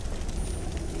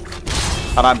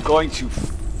 And I'm going to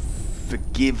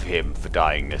forgive him for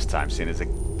dying this time, seeing as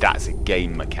that's a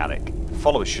game mechanic.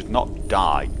 Followers should not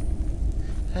die.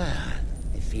 Ah,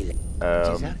 I feel it.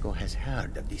 Jazargo has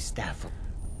heard of the staff.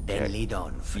 Then Okay. lead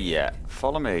on, friend. Yeah,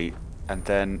 follow me, and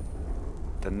then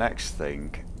the next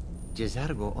thing.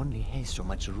 Jazargo only has so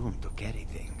much room to carry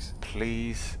things.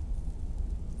 Please.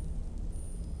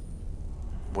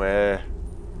 Where?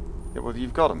 Yeah, well,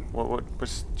 you've got them. What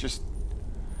was just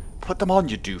put them on,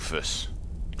 you doofus.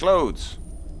 Clothes.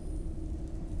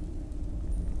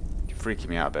 You're freaking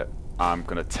me out a bit. I'm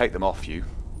gonna take them off you.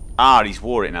 Ah, he's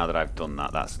wore it now that I've done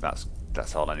that.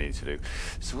 That's all I needed to do.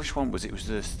 So which one was it? Was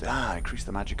this? Increase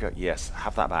the magicka. Yes,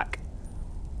 have that back.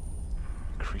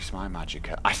 Increase my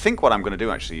magicka. I think what I'm going to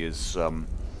do actually is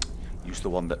use the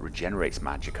one that regenerates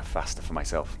magicka faster for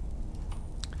myself.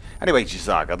 Anyway,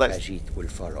 Jazargo, let's... Khajiit will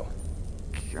follow.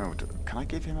 Oh, can I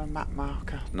give him a map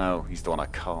marker? No, he's the one I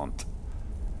can't.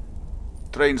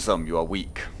 Train some, you are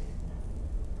weak.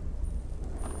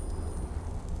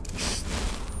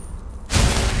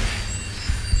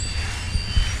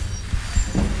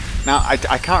 Now, I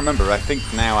can't remember. I think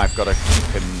now I've got to keep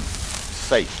him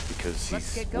safe because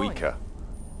he's weaker.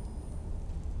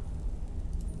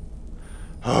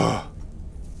 Oh,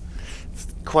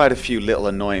 quite a few little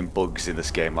annoying bugs in this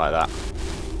game like that.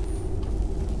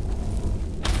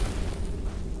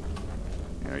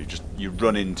 You know, you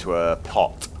run into a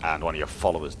pot and one of your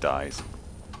followers dies.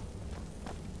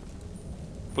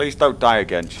 Please don't die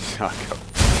again, Jazargo.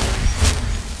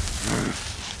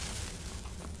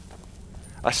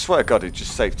 I swear to God, it'd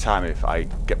just save time if I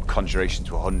get conjuration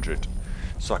to 100,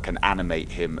 so I can animate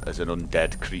him as an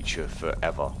undead creature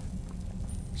forever.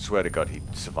 Swear to God,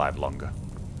 he'd survive longer.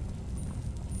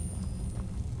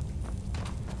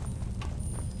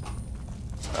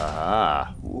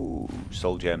 Ah, ooh,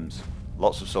 soul gems.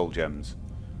 Lots of soul gems.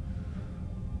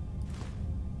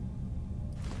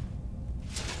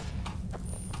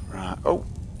 Right, oh.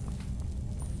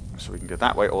 So we can go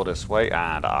that way or this way,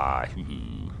 and I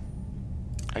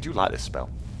do like this spell.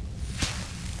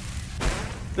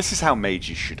 This is how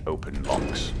mages should open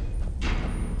locks.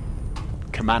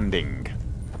 Commanding.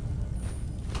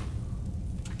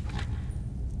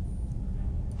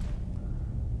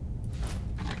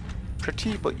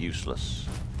 Pretty but useless.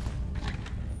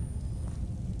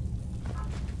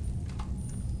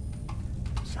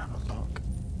 Let's have a look.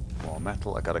 More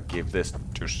metal. I gotta give this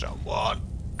to someone.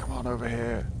 Come on over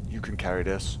here. You can carry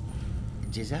this.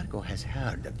 Jazargo has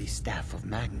heard of the staff of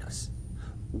Magnus.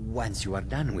 Once you are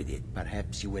done with it,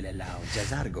 perhaps you will allow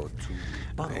Jazargo to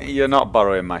borrow it. You're not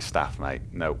borrowing my staff, mate.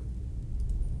 No.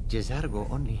 Jazargo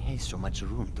only has so much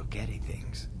room to carry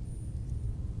things.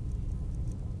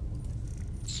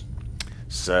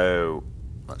 So,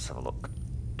 let's have a look.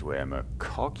 Dwemer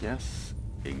cog, yes.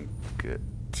 Ingot.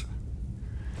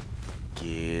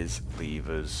 Gears,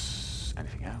 levers.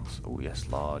 Anything else? Oh, yes,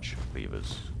 large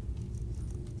levers.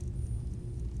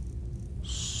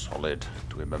 Solid.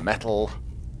 Dwemer metal.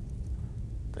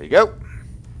 There you go.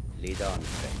 Lead on,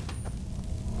 friend.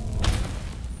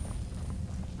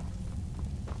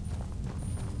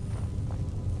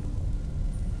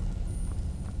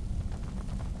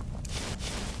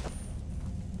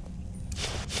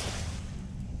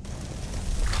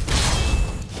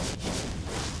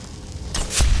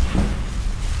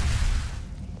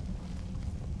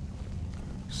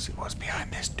 See what's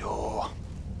behind this door.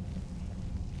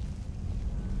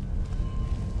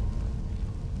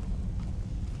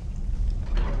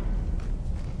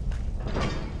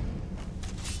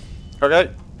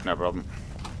 Okay, no problem.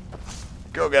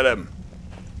 Go get him.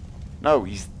 No,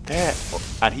 he's there. Oh,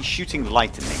 and he's shooting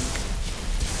lightning.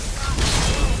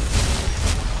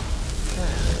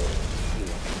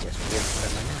 Just wait for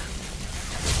him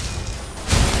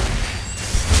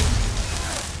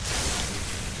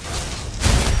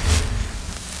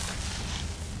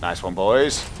now. Nice one,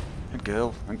 boys. And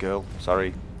girl,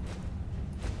 sorry.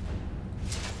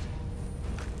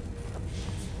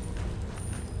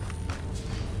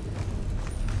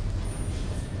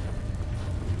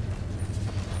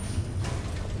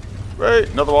 Wait,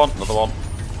 another one.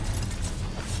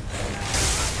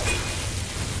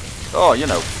 Oh, you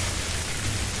know.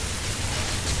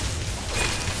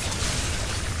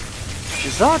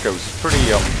 Jazargo's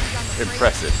pretty,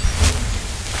 impressive.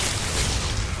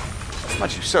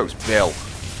 Imagine so's Bill.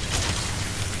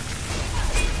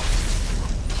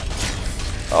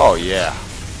 Oh, yeah.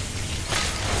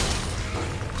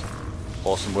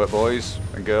 Awesome work, boys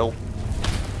and girl.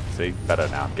 See, better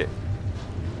now.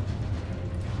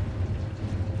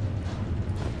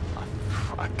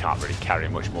 I can't really carry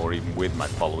much more even with my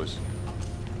followers.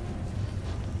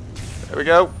 There we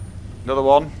go. Another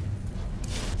one.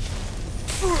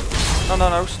 No, no,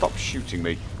 no, stop shooting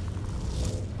me.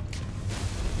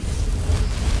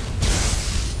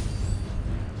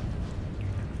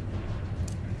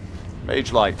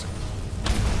 Mage Light.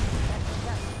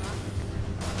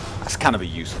 That's kind of a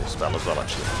useful spell as well,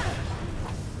 actually.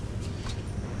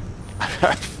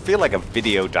 I feel like a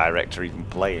video director even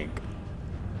playing.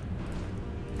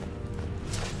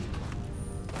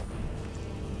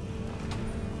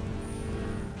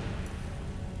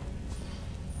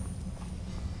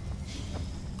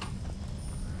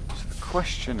 So the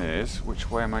question is,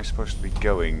 which way am I supposed to be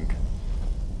going?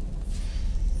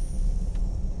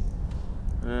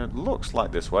 It looks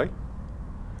like this way,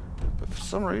 but for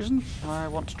some reason I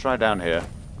want to try down here.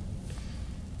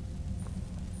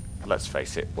 Let's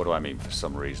face it, what do I mean for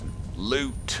some reason?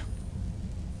 Loot!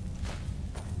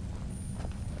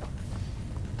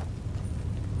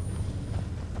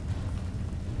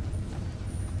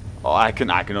 Oh, I can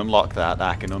unlock that,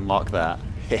 I can unlock that.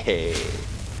 Hehe.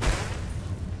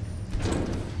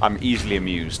 I'm easily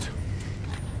amused.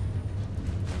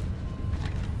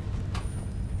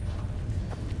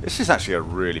 This is actually a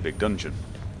really big dungeon.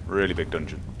 Really big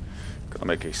dungeon. Gotta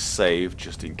make a save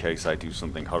just in case I do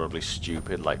something horribly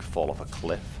stupid like fall off a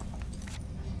cliff.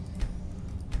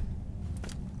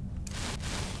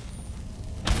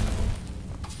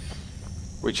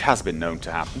 Which has been known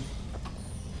to happen.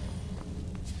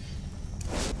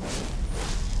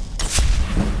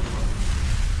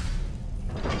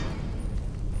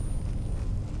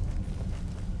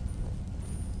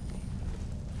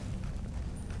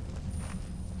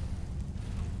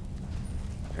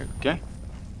 Okay.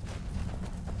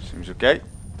 Seems okay.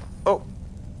 Oh!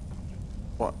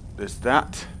 What is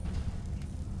that?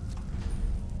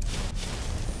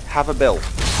 Have a bill.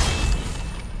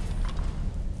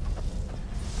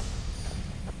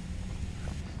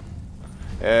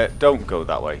 Don't go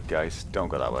that way, guys. Don't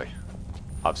go that way.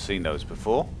 I've seen those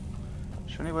before.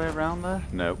 Is there any way around there?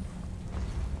 No.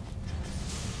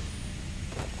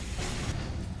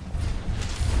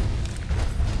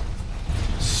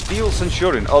 Steel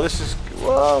Centurion. Oh, this is...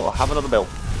 Whoa, have another bill.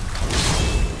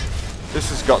 This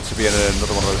has got to be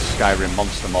another one of those Skyrim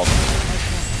monster mods.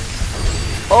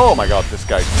 Oh my god, this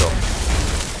guy's tough.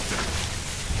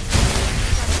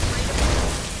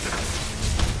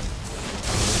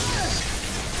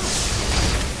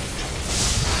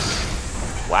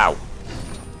 Wow.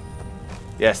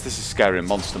 Yes, this is Skyrim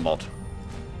monster mod.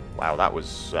 Wow, that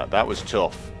was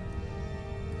tough.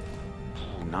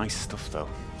 Oh, nice stuff though.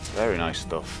 Very nice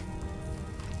stuff.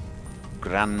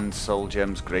 Grand soul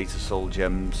gems, greater soul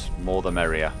gems, more the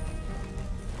merrier.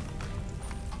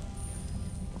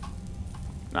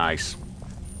 Nice.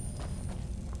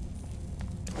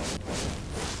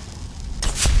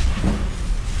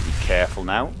 Be careful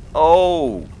now.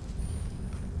 Oh!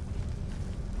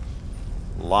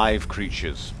 Live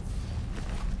creatures.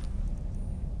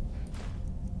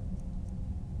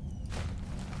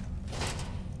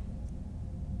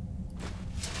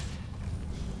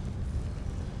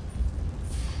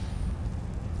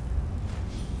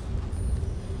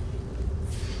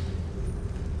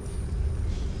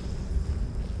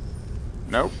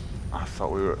 Nope. I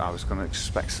thought I was going to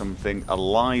expect something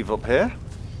alive up here.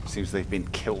 Seems they've been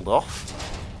killed off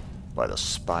by the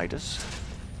spiders.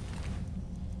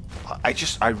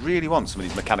 I really want some of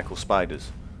these mechanical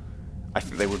spiders. I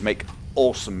think they would make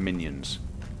awesome minions.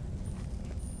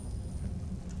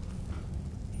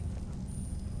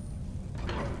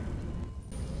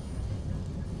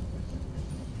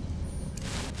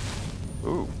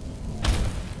 Ooh.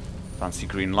 Fancy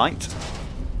green light.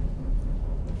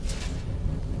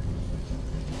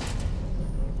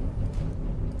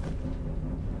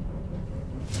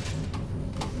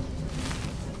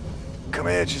 Come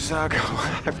here,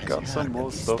 Jaysus. I've got some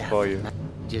more stuff for you.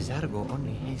 Jaysus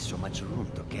only has so much room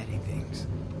to carry things.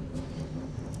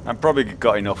 I've probably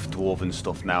got enough dwarven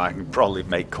stuff now. I can probably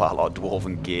make quite a lot of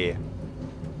dwarven gear.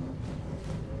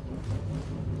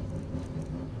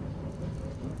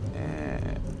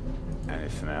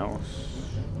 Anything else?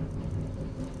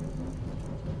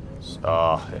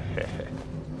 Oh,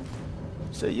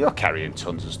 so you're carrying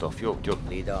tons of stuff. You're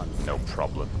Lead on. no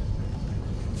problem.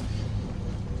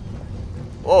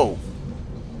 Whoa!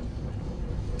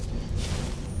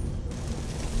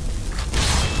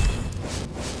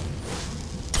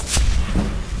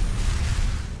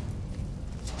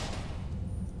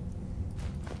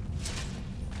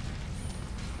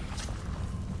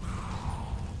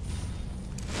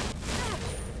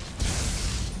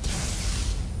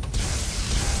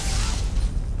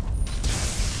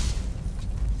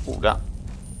 Oh,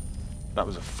 that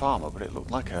was a farmer, but it looked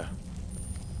like a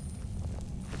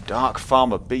Dark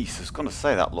Farmer Beast. I was going to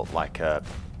say that looked like a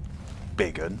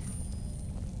big un.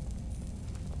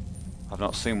 I've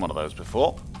not seen one of those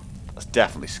before. That's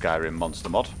definitely Skyrim monster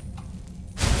mod.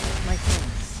 My thanks.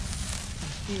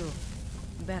 I feel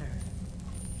better.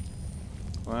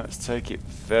 Well, let's take it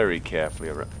very carefully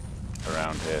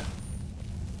around here.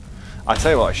 I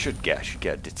tell you what I should get. I should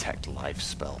get a detect life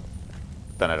spell.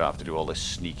 Then I don't have to do all this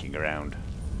sneaking around.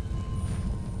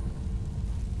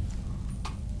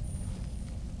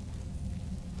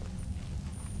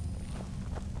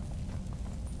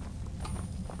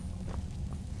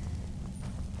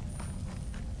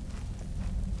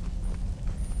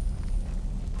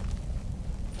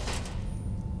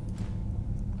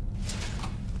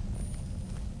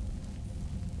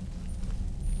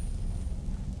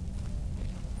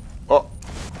 Oh.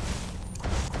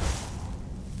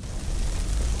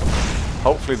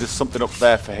 Hopefully there's something up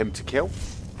there for him to kill.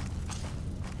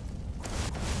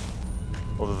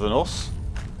 Other than us.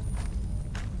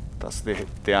 That's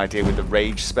the idea with the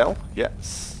rage spell.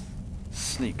 Yes.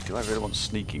 Sneak. Do I really want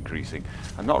sneak increasing?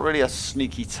 I'm not really a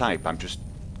sneaky type. I'm just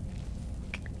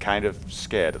kind of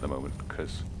scared at the moment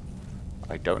because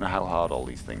I don't know how hard all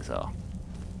these things are.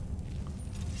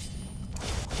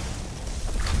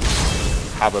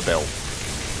 Have a bill.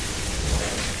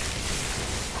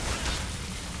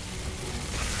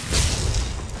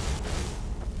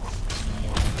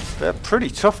 They're pretty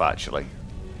tough, actually.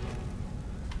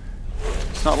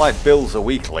 It's not like Bill's a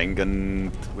weakling,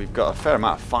 and we've got a fair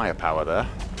amount of firepower there.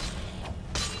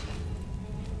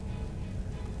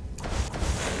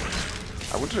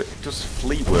 I wonder if it does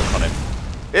flee work on him.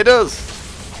 It does!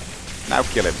 Now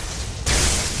kill him.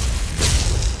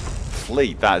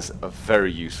 Flee, that is a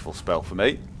very useful spell for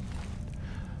me.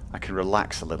 I can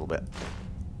relax a little bit.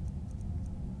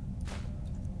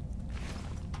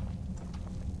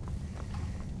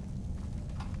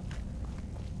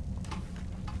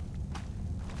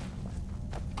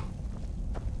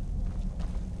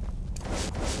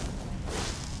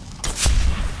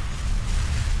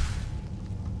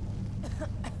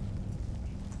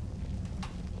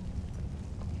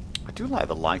 I do like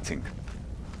the lighting.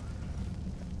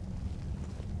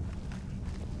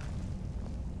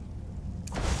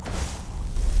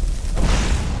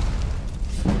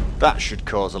 That should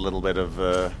cause a little bit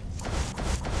of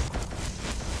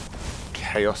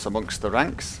chaos amongst the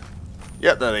ranks.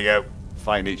 Yep, there they go.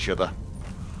 Find each other.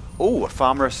 Oh, a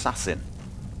farmer assassin.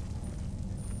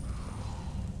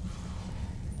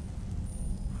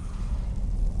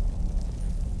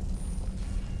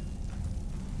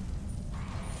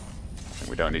 I think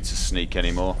we don't need to sneak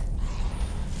anymore.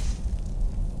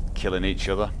 Killing each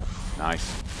other.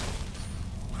 Nice.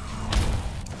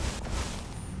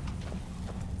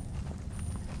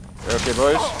 Okay,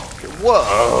 boys. Okay.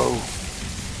 Whoa!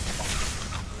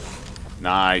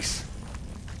 Nice.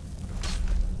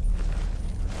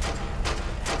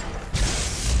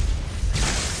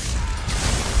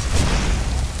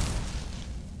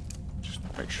 Just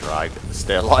make sure I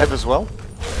stay alive as well.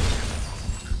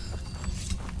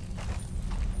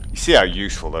 You see how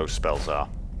useful those spells are.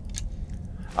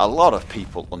 A lot of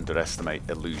people underestimate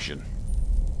illusion.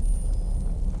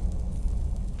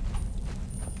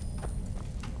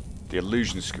 The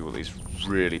illusion school is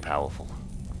really powerful.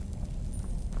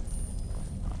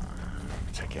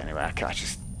 Take it anyway. I can't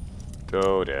just.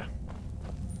 Oh dear.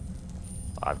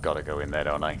 I've got to go in there,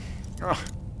 don't I? Oh,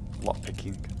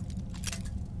 lockpicking.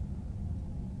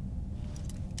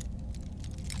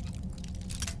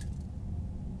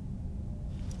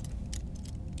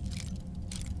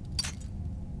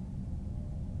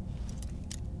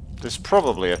 There's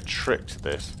probably a trick to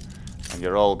this. And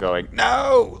you're all going,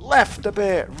 no! Left a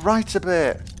bit! Right a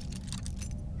bit!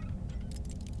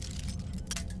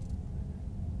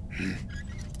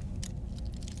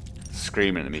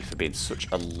 Screaming at me for being such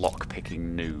a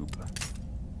lock-picking noob.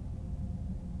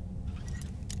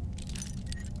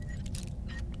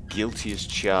 Guilty as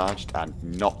charged and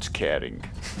not caring.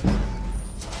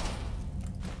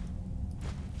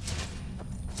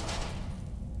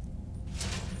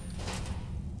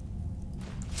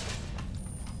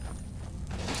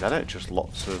 Is that it? Just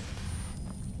lots of...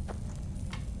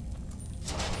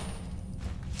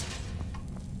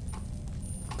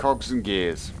 cogs and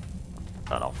gears.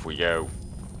 And off we go.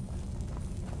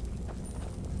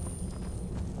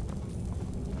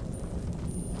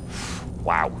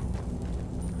 Wow.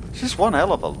 This is one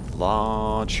hell of a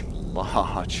large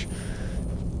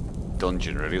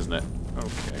dungeon, really, isn't it?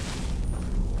 Okay.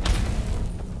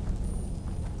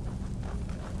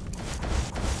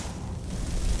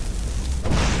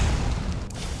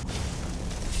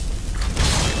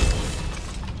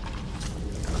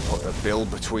 Put a bill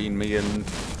between me and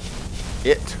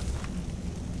it.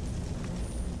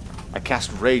 I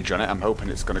cast Rage on it. I'm hoping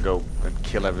it's going to go and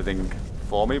kill everything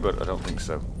for me, but I don't think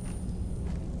so.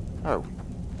 Oh.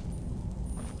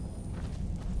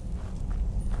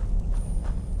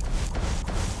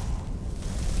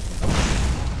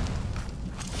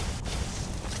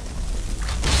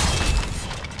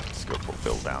 Let's go put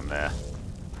Bill down there.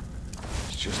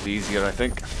 It's just easier, I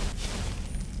think.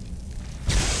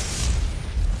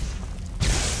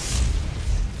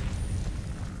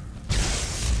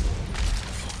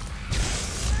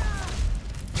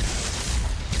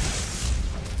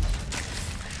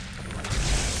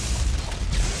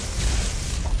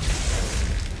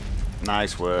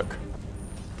 Nice work.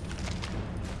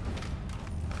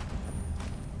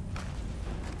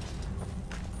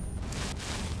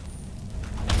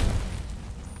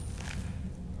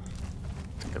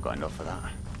 I think I've got enough of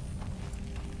that.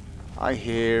 I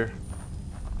hear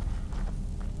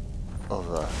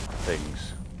other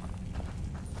things.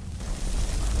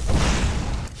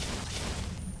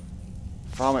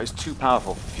 Farmer is too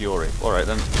powerful for Fury. Alright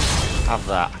then, have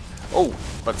that. Oh,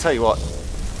 but I'll tell you what.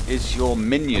 Is your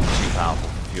minion too powerful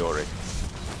for Fury?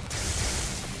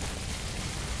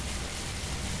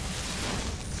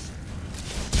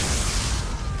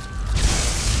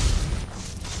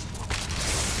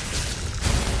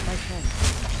 Okay.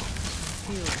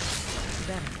 Feel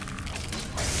better.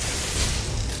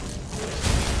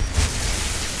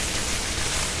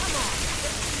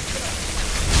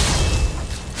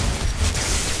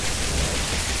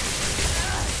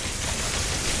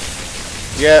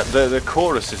 Yeah, the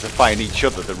choruses are fighting each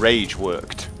other. The rage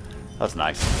worked. That's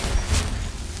nice.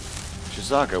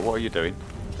 Jazago, what are you doing?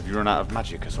 Have you run out of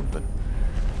magic or something?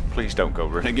 Please don't go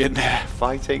running in there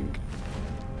fighting.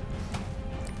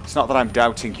 It's not that I'm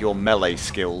doubting your melee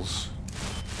skills.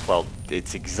 Well,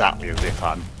 it's exactly as if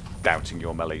I'm doubting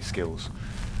your melee skills.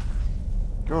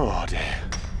 Oh dear.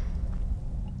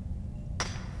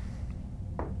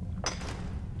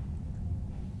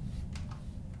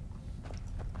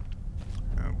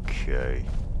 Okay.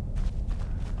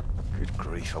 Good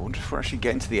grief, I wonder if we're actually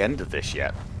getting to the end of this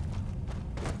yet.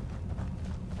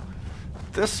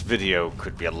 This video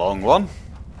could be a long one.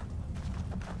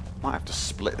 Might have to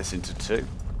split this into two.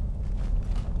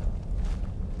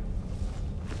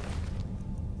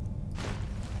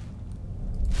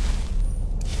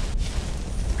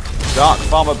 Dark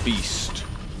Farmer Beast.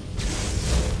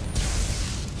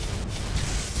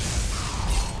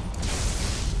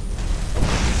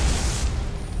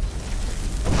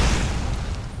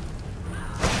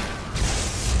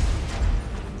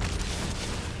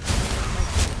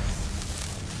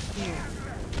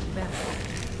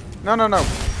 No, no, no.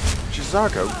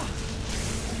 Jazago.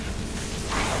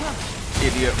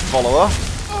 Idiot follower.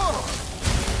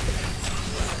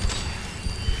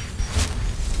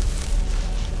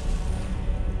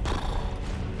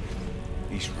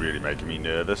 He's really making me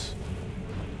nervous.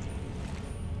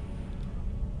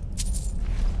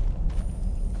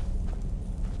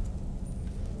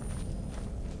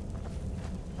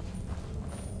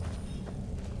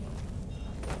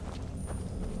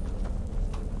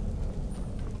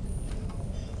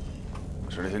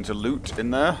 Is there anything to loot in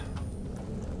there?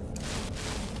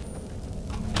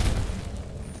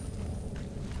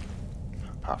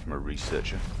 Apart from a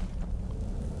researcher.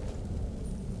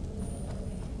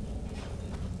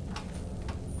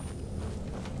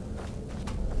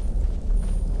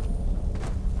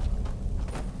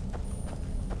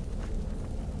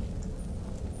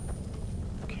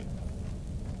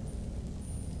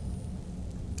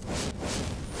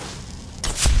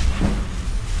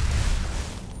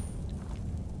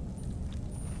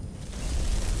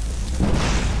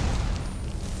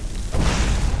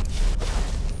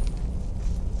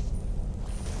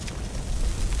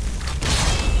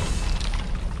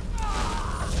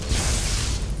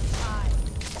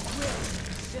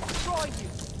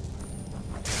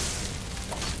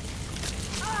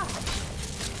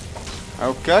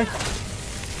 Okay.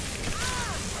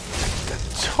 They're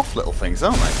tough little things,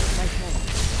 aren't they?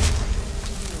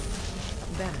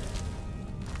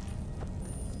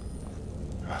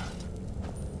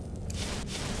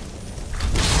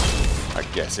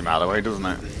 That gets him out of the way, doesn't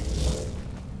it?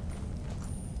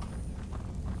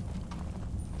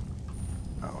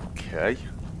 Okay.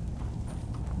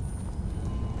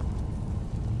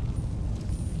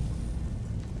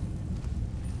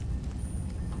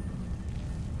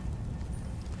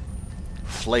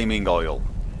 Flaming oil.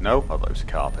 No? I thought it was a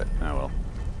carpet. Oh well.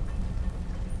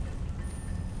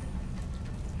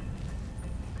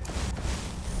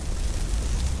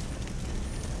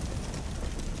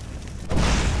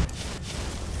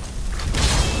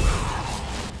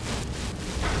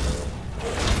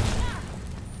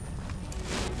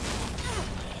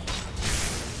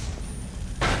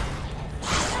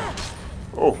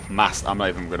 Oh, mass. I'm not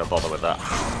even going to bother with that.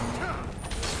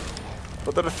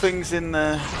 But there are things in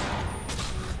there.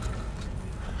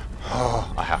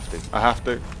 Oh, I have to. I have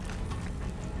to. I'm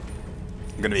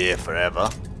going to be here forever.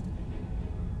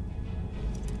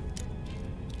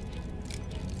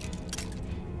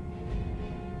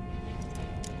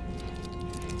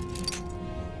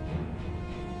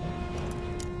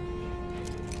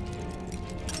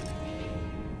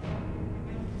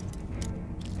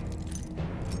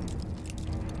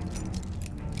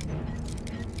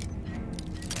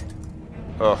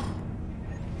 Oh,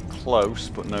 close,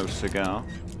 but no cigar.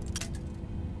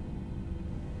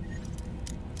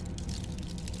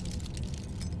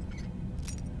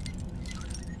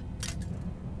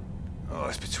 Oh,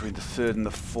 it's between the third and the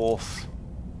fourth,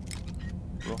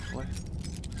 roughly.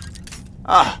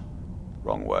 Ah,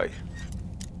 wrong way.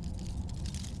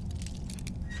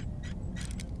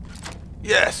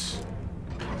 Yes.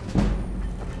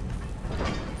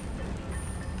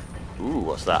 Ooh,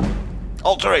 what's that?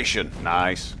 Alteration!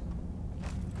 Nice.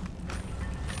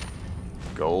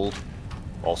 Gold.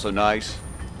 Also nice.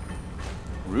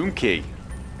 Room key.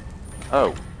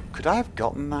 Oh, could I have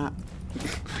gotten that?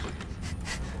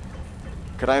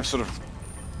 Could I have sort of...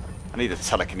 I need a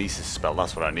telekinesis spell,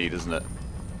 that's what I need, isn't it?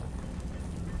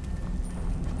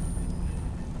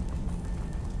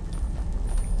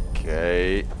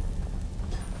 Okay.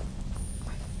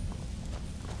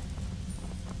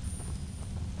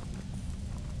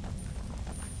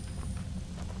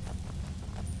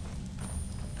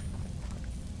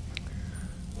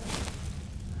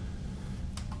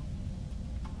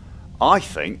 I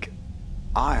think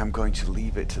I am going to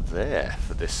leave it there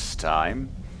for this time.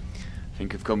 I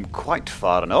think I've come quite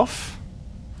far enough.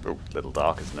 Oh, a little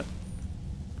dark, isn't it?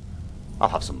 I'll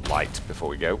have some light before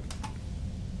we go.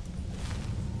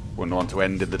 Wouldn't want to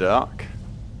end in the dark.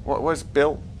 Where's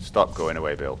Bill? Stop going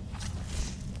away, Bill.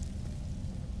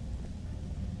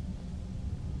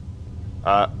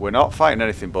 We're not fighting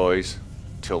anything, boys,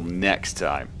 till next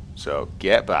time. So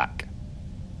get back.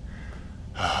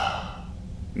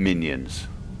 Minions.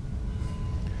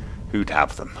 Who'd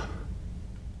have them?